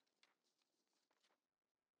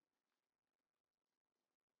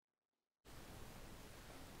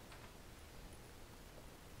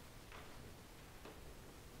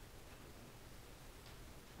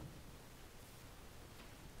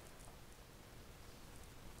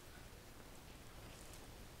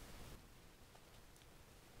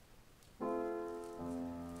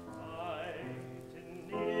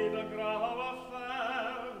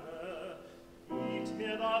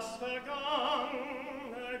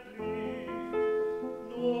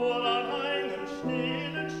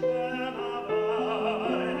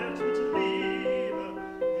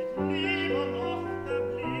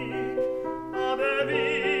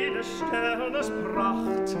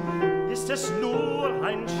 Ist es nur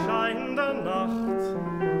ein Schein der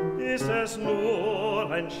Nacht, ist es nur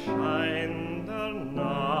ein Schein der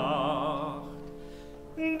Nacht.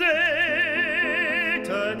 Deckte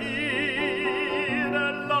ihr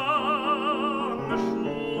der lange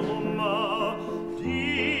Schlummer,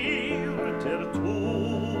 dir der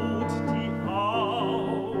Tod die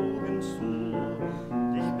Augen zu.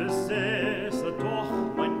 Dich besäße doch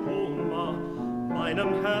mein Kummer,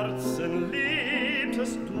 meinem Herzen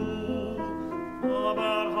lebtest du,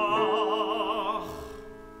 aber ach,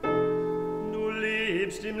 du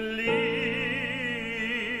lebst im Licht,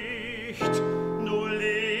 du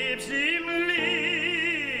lebst im Licht.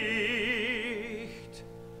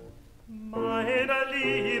 Meine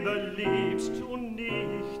Liebe liebst du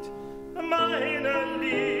nicht, meine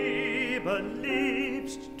Liebe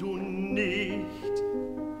liebst du nicht.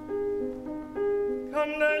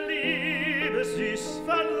 Kann der Liebe süß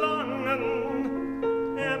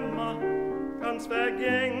verlangen, Emma, ganz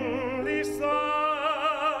vergänglich sein.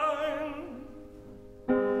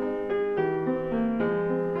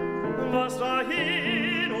 Was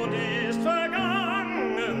dahin und ist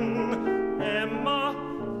vergangen, Emma,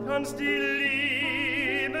 kann's die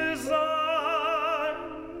Liebe sein.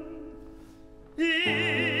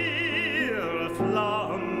 Ihre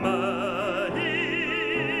Flamme,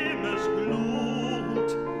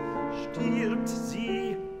 Himmelsglut, stirbt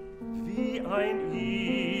sie wie ein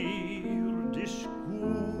irdisch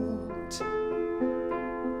Gut.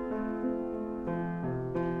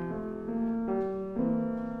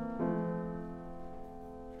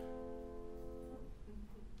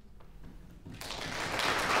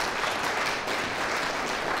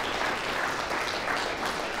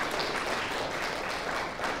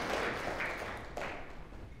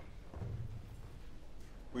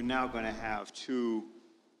 We're now going to have two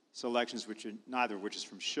selections, neither of which is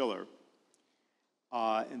from Schiller.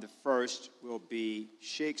 And the first will be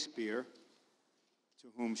Shakespeare, to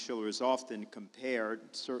whom Schiller is often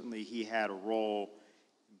compared. Certainly he had a role,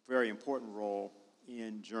 a very important role,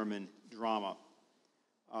 in German drama.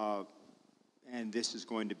 And this is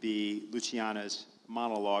going to be Luciana's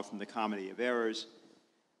monologue from the Comedy of Errors.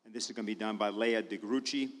 And this is going to be done by Leah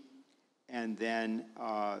DeGrucci. And then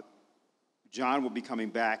John will be coming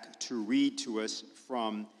back to read to us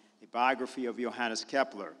from a biography of Johannes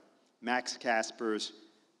Kepler, Max Casper's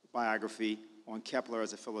biography on Kepler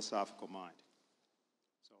as a philosophical mind.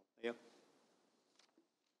 So, Leah.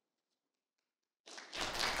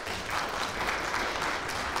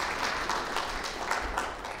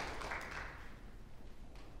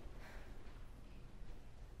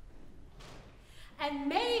 And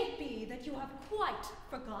may it be that you have quite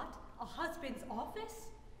forgot a husband's office?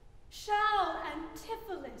 Shall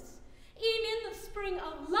Antipholus, e'en in the spring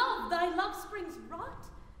of love, thy love springs rot?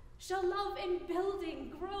 Shall love in building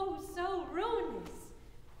grow so ruinous?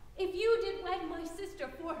 If you did wed my sister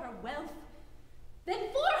for her wealth,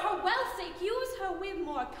 then for her wealth's sake use her with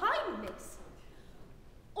more kindness.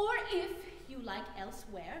 Or if you like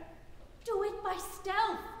elsewhere, do it by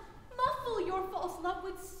stealth. Muffle your false love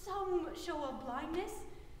with some show of blindness.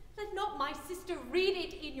 Let not my sister read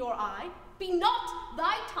it in your eye. Be not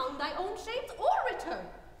thy tongue thy own shame's orator.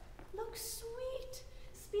 Look sweet,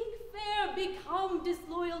 speak fair, become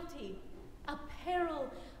disloyalty. Apparel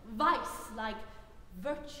vice like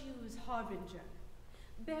virtue's harbinger.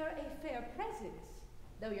 Bear a fair presence,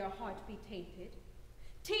 though your heart be tainted.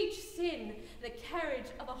 Teach sin the carriage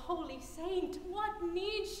of a holy saint. What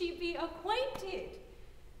need she be acquainted?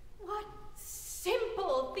 What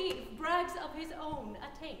simple thief brags of his own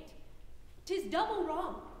attaint? 'Tis double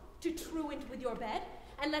wrong to truant with your bed,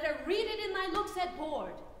 and let her read it in thy looks at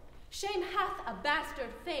board. Shame hath a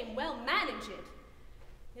bastard fame, well managed.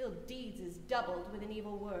 Ill deeds is doubled with an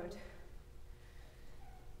evil word.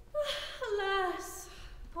 Alas,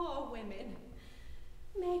 poor women,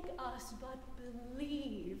 make us but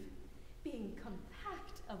believe, being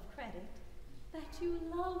compact of credit, that you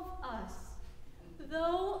love us.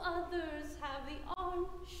 Though others have the arm,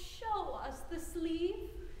 show us the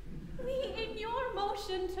sleeve. We in your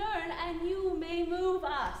motion turn, and you may move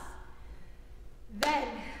us.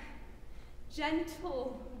 Then,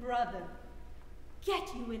 gentle brother,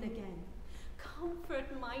 get you in again.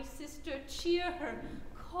 Comfort my sister, cheer her,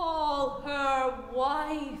 call her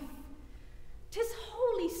wife. 'Tis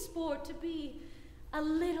holy sport to be a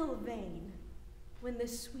little vain, when the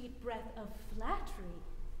sweet breath of flattery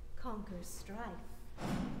conquers strife.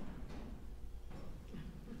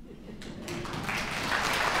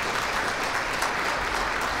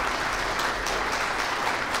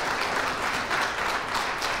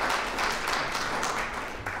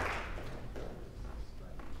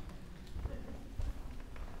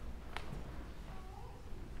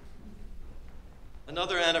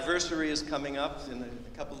 Another anniversary is coming up in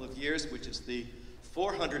a couple of years, which is the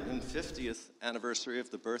 450th anniversary of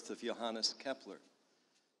the birth of Johannes Kepler,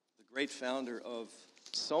 the great founder of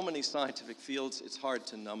so many scientific fields it's hard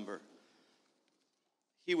to number.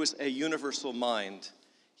 He was a universal mind.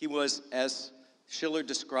 He was, as Schiller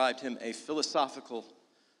described him, a philosophical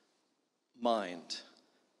mind,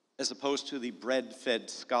 as opposed to the bread-fed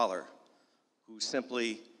scholar who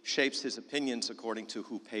simply shapes his opinions according to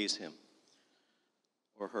who pays him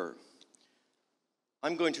or her.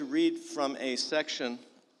 I'm going to read from a section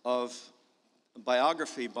of a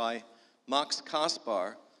biography by Max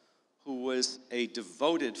Kaspar, who was a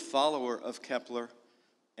devoted follower of Kepler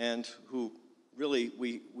and who really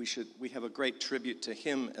we have a great tribute to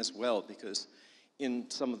him as well, because in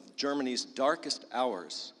some of Germany's darkest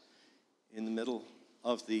hours in the middle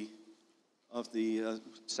of the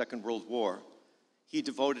Second World War, he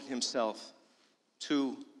devoted himself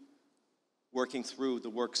to working through the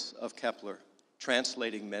works of Kepler,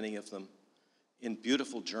 translating many of them in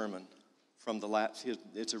beautiful German from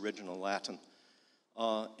its original Latin,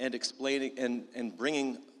 and explaining and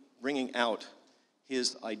bringing out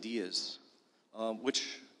his ideas,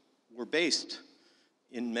 which were based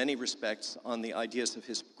in many respects on the ideas of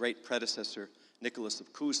his great predecessor, Nicholas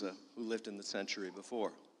of Cusa, who lived in the century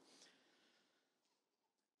before.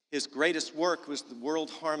 His greatest work was the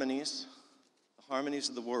world harmonies, the harmonies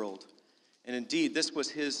of the world. And indeed, this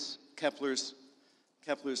was Kepler's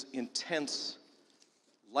intense,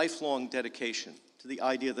 lifelong dedication to the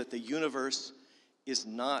idea that the universe is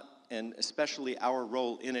not, and especially our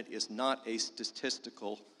role in it, is not a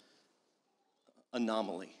statistical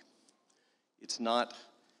anomaly. It's not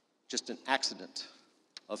just an accident,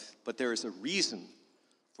 but there is a reason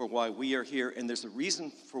for why we are here, and there's a reason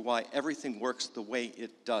for why everything works the way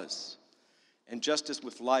it does. And just as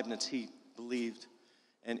with Leibniz, he believed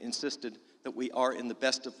and insisted that we are in the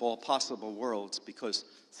best of all possible worlds because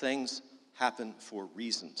things happen for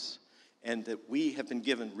reasons, and that we have been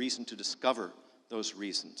given reason to discover those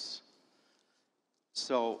reasons.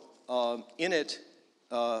 So in it,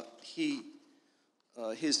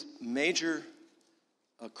 his major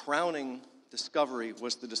crowning discovery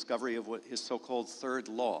was the discovery of his so-called third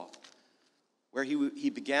law, where he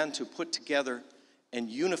began to put together and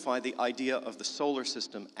unify the idea of the solar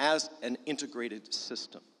system as an integrated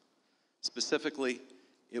system. Specifically,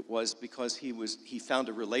 it was because he found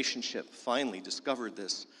a relationship, finally discovered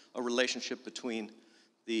this, a relationship between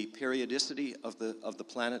the periodicity of the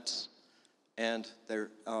planets and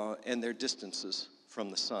their distances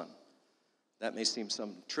from the sun. That may seem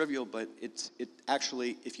something trivial, but it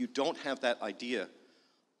actually, if you don't have that idea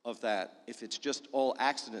of that, if it's just all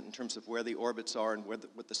accident in terms of where the orbits are and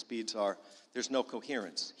what the speeds are, there's no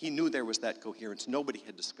coherence. He knew there was that coherence. Nobody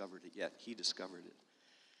had discovered it yet. He discovered it.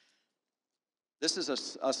 This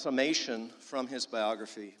is a summation from his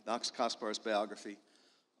biography, Max Kaspar's biography,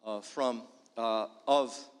 of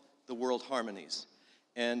the world harmonies.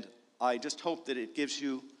 And I just hope that it gives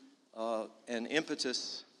you an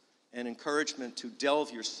impetus and encouragement to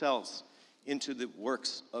delve yourselves into the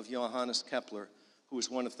works of Johannes Kepler, who was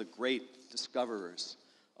one of the great discoverers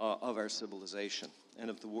of our civilization and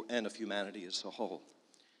of humanity as a whole.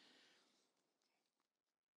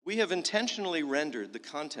 We have intentionally rendered the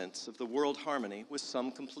contents of the world harmony with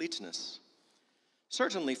some completeness.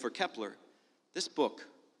 Certainly for Kepler, this book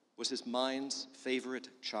was his mind's favorite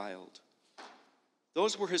child.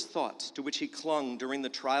 Those were his thoughts to which he clung during the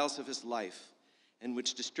trials of his life and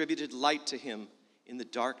which distributed light to him in the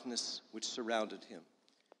darkness which surrounded him.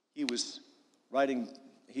 He was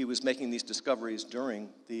making these discoveries during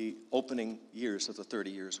the opening years of the 30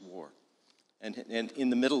 Years' War. And in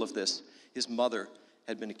the middle of this, his mother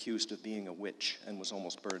had been accused of being a witch and was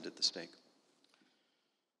almost burned at the stake.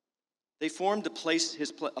 They formed a place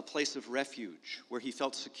of refuge where he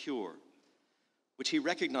felt secure, which he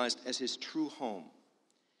recognized as his true home.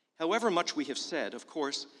 However much we have said, of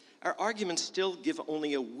course, our arguments still give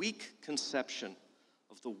only a weak conception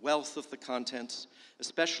of the wealth of the contents,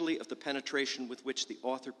 especially of the penetration with which the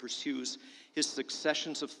author pursues his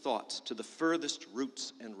successions of thoughts to the furthest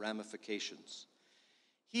roots and ramifications.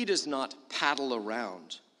 He does not paddle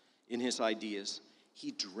around in his ideas,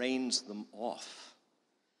 he drains them off.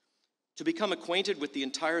 To become acquainted with the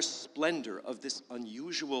entire splendor of this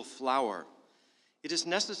unusual flower, it is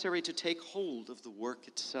necessary to take hold of the work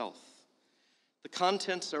itself. The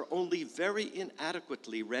contents are only very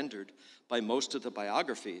inadequately rendered by most of the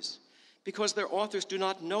biographies because their authors do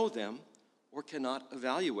not know them or cannot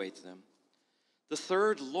evaluate them. The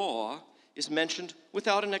third law is mentioned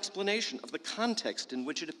without an explanation of the context in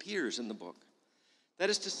which it appears in the book. That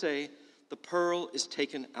is to say, the pearl is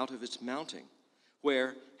taken out of its mounting,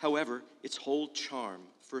 where, however, its whole charm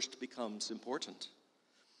first becomes important.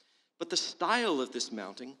 But the style of this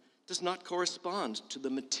mounting does not correspond to the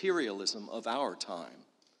materialism of our time.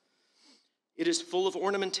 It is full of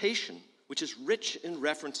ornamentation, which is rich in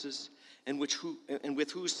references and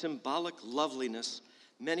with whose symbolic loveliness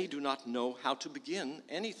many do not know how to begin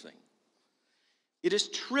anything. It is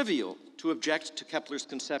trivial to object to Kepler's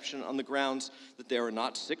conception on the grounds that there are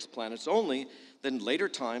not 6 planets only, then in later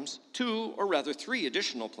times 2, or rather 3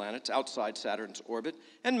 additional planets outside Saturn's orbit,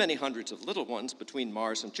 and many hundreds of little ones between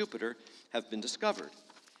Mars and Jupiter have been discovered.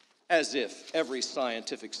 As if every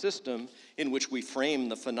scientific system in which we frame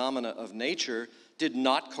the phenomena of nature did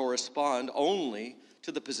not correspond only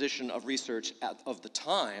to the position of research of the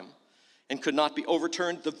time and could not be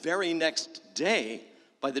overturned the very next day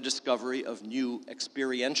by the discovery of new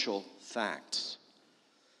experiential facts.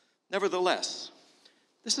 Nevertheless,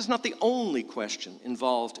 this is not the only question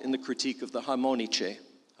involved in the critique of the harmonice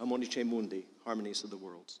mundi, harmonies of the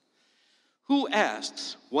worlds. Who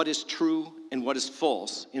asks what is true and what is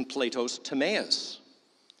false in Plato's Timaeus?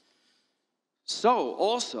 So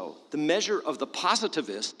also, the measure of the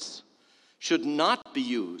positivists should not be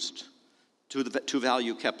used to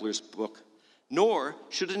value Kepler's book, nor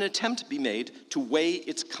should an attempt be made to weigh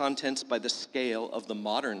its contents by the scale of the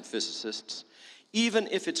modern physicists, even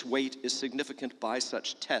if its weight is significant by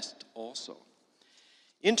such test also.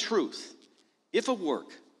 In truth, if a work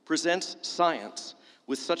presents science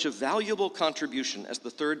with such a valuable contribution as the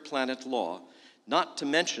third planet law, not to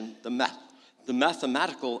mention the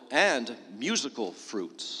mathematical and musical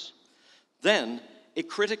fruits, then a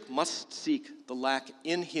critic must seek the lack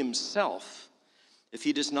in himself if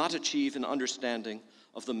he does not achieve an understanding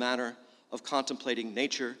of the manner of contemplating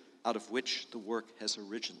nature out of which the work has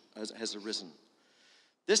arisen.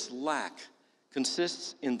 This lack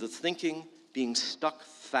consists in the thinking being stuck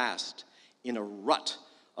fast in a rut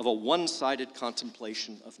of a one-sided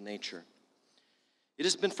contemplation of nature. It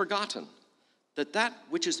has been forgotten that that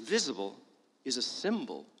which is visible is a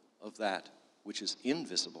symbol of that which is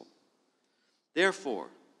invisible. Therefore,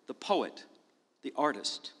 the poet, the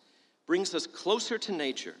artist, brings us closer to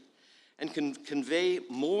nature and can convey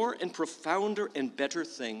more and profounder and better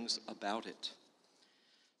things about it.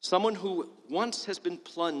 Someone who once has been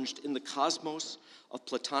plunged in the cosmos of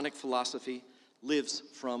Platonic philosophy lives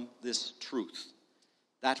from this truth.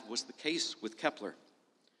 That was the case with Kepler.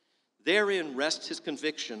 Therein rests his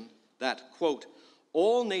conviction that, quote,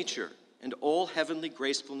 all nature and all heavenly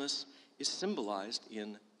gracefulness is symbolized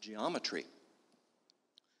in geometry.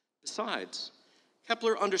 Besides,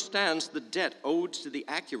 Kepler understands the debt owed to the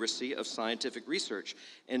accuracy of scientific research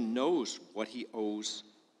and knows what he owes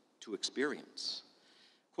to experience.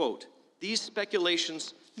 Quote, these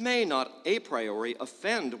speculations may not a priori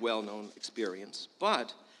offend well-known experience,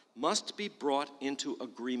 but must be brought into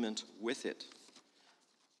agreement with it.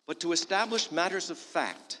 But to establish matters of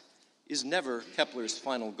fact is never Kepler's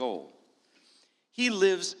final goal. He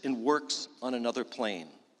lives and works on another plane.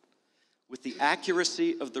 With the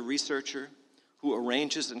accuracy of the researcher who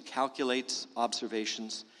arranges and calculates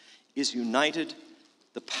observations is united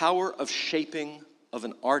the power of shaping of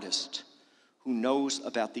an artist who knows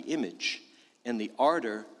about the image and the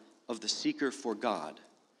ardor of the seeker for God,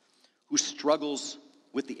 who struggles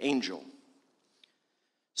with the angel.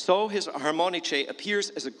 So his harmonice appears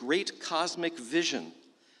as a great cosmic vision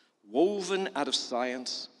woven out of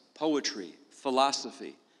science, poetry,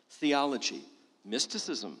 philosophy, theology,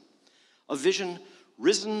 mysticism, a vision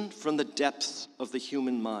risen from the depths of the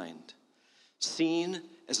human mind, seen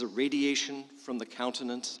as a radiation from the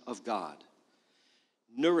countenance of God,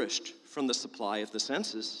 nourished from the supply of the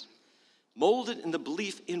senses, molded in the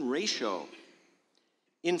belief in ratio,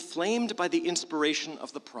 inflamed by the inspiration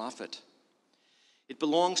of the prophet. It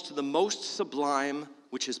belongs to the most sublime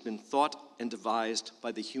which has been thought and devised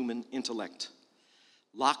by the human intellect,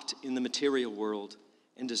 locked in the material world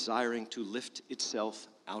and desiring to lift itself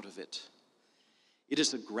out of it. It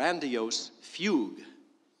is a grandiose fugue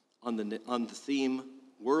on the theme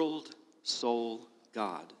world, soul,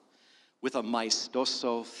 God, with a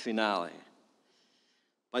maestoso finale.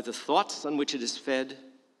 By the thoughts on which it is fed,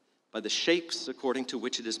 by the shapes according to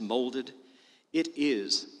which it is molded, it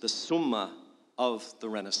is the summa of the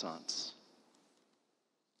Renaissance.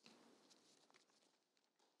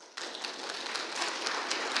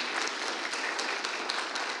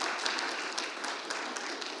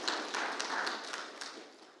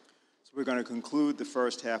 So we're going to conclude the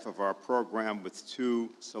first half of our program with 2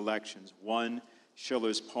 selections. One,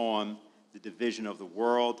 Schiller's poem, The Division of the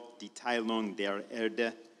World, Die Teilung der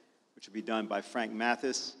Erde, which will be done by Frank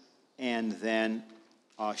Mathis, and then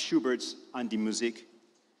Schubert's An die Musik,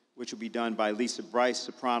 which will be done by Lisa Bryce,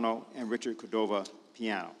 soprano, and Richard Cordova,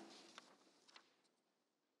 piano.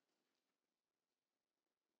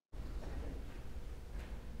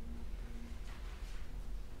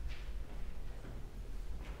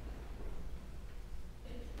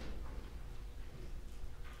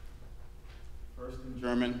 First in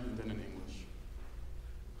German and then in English.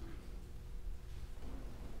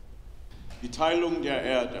 Die Teilung der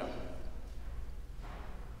Erde.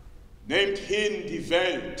 Nehmt hin die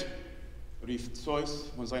Welt, rief Zeus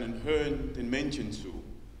von seinen Höhen den Menschen zu.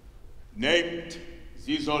 Nehmt,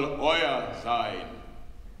 sie soll euer sein.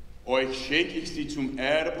 Euch schenke ich sie zum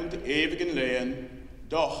Erb und ewigen Lehen,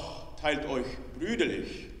 doch teilt euch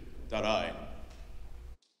brüderlich darein.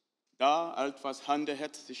 Da etwas Hande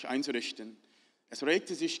hat sich einzurichten, es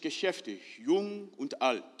regte sich geschäftig, jung und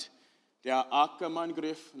alt. Der Ackermann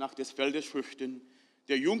griff nach des Feldes Früchten,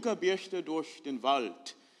 der Junker birchte durch den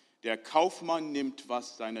Wald. Der Kaufmann nimmt,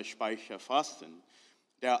 was seine Speicher fassen.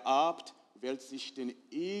 Der Abt wählt sich den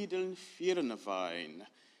edlen Firnewein.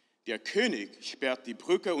 Der König sperrt die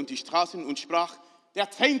Brücke und die Straßen und sprach,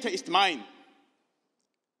 der 10. ist mein.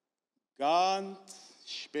 Ganz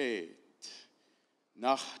spät,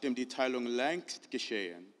 nachdem die Teilung längst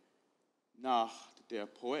geschehen, nacht der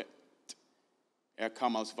Poet. Er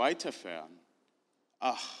kam aus weiter fern.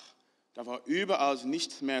 Ach, da war überall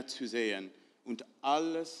nichts mehr zu sehen und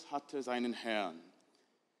alles hatte seinen Herrn.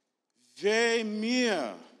 Weh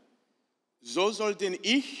mir, so soll denn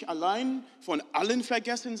ich allein von allen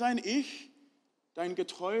vergessen sein, ich, dein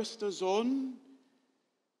getreuester Sohn?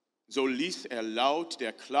 So ließ er laut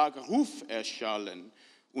der Klage Ruf erschallen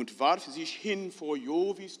und warf sich hin vor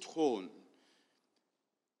Jovis Thron.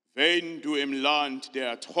 Wenn du im Land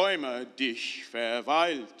der Träume dich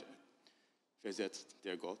verweilte, versetzt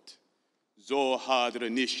der Gott, so hadere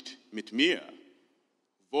nicht mit mir.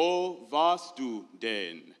 Wo warst du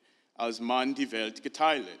denn, als man die Welt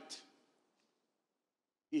geteilt?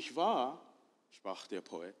 Ich war, sprach der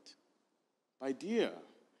Poet, bei dir.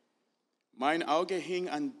 Mein Auge hing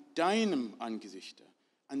an deinem Angesichte,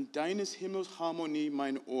 an deines Himmels Harmonie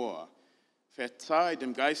mein Ohr. Verzeih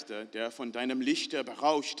dem Geiste, der von deinem Lichte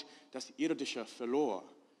berauscht das Irdische verlor.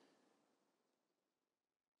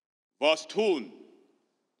 Was tun,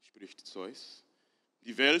 spricht Zeus,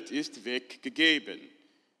 die Welt ist weggegeben.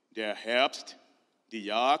 Der Herbst, die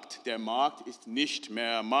Jagd, der Markt ist nicht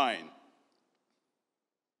mehr mein.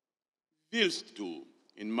 Willst du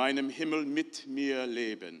in meinem Himmel mit mir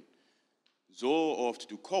leben? So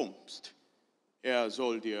oft du kommst, er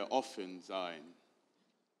soll dir offen sein.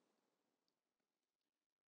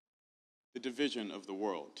 The division of the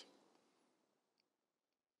world.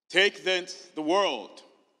 Take thence the world,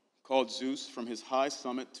 called Zeus from his high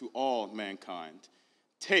summit to all mankind.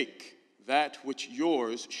 Take that which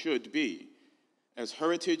yours should be. As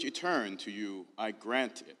heritage eternal to you, I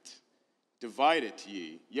grant it. Divide it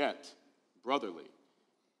ye, yet brotherly.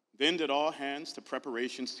 Then did all hands to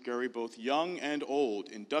preparation scurry, both young and old,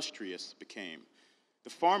 industrious became. The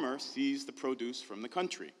farmer seized the produce from the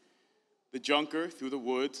country. The junker through the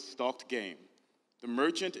woods stalked game. The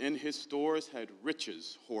merchant in his stores had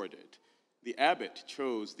riches hoarded. The abbot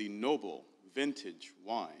chose the noble vintage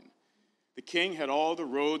wine. The king had all the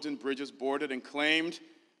roads and bridges boarded and claimed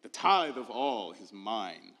the tithe of all is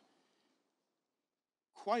mine.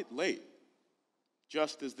 Quite late,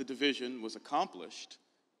 just as the division was accomplished,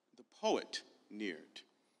 the poet neared.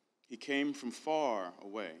 He came from far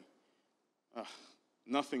away.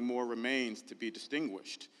 Nothing more remains to be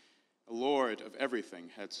distinguished. A lord of everything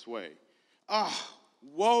had sway.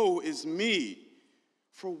 Woe is me!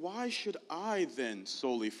 For why should I then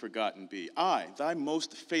solely forgotten be? I, thy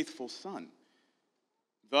most faithful son.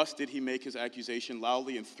 Thus did he make his accusation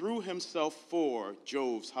loudly and threw himself for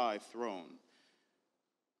Jove's high throne.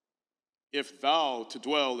 If thou to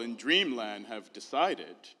dwell in dreamland have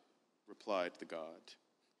decided, replied the god,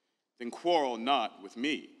 then quarrel not with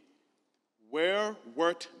me. Where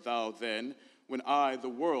wert thou then when I the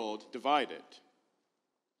world divided?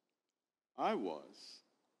 I was,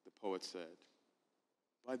 the poet said,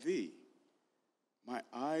 by thee. My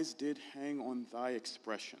eyes did hang on thy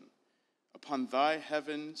expression, upon thy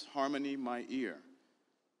heaven's harmony my ear.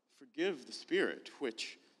 Forgive the spirit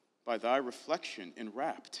which, by thy reflection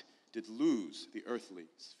enwrapped, did lose the earthly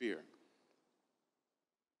sphere.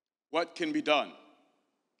 What can be done,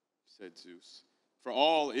 said Zeus, for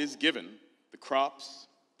all is given, the crops,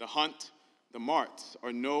 the hunt, the marts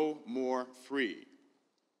are no more free.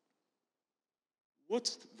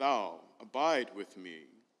 Wouldst thou abide with me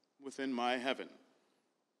within my heaven?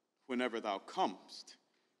 Whenever thou comest,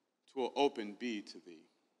 'twill open be to thee.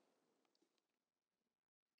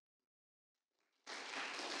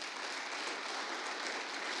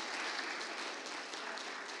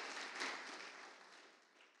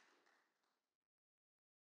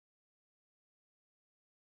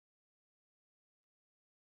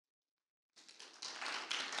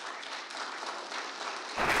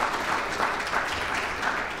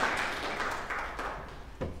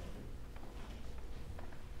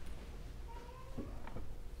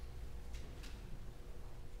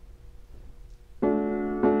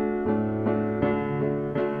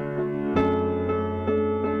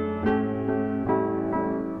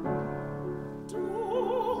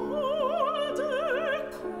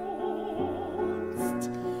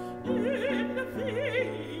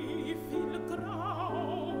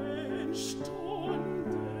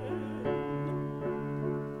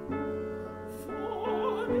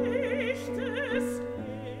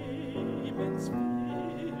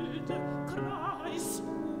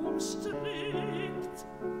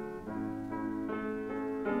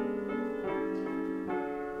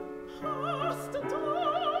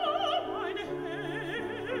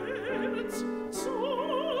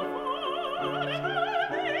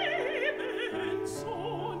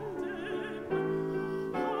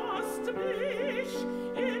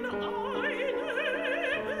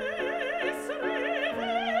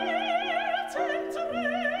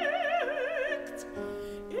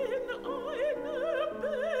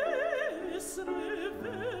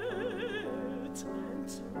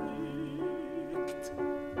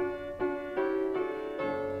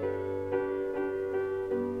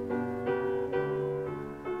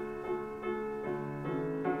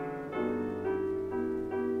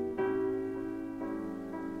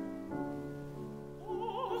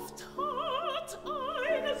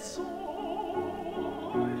 so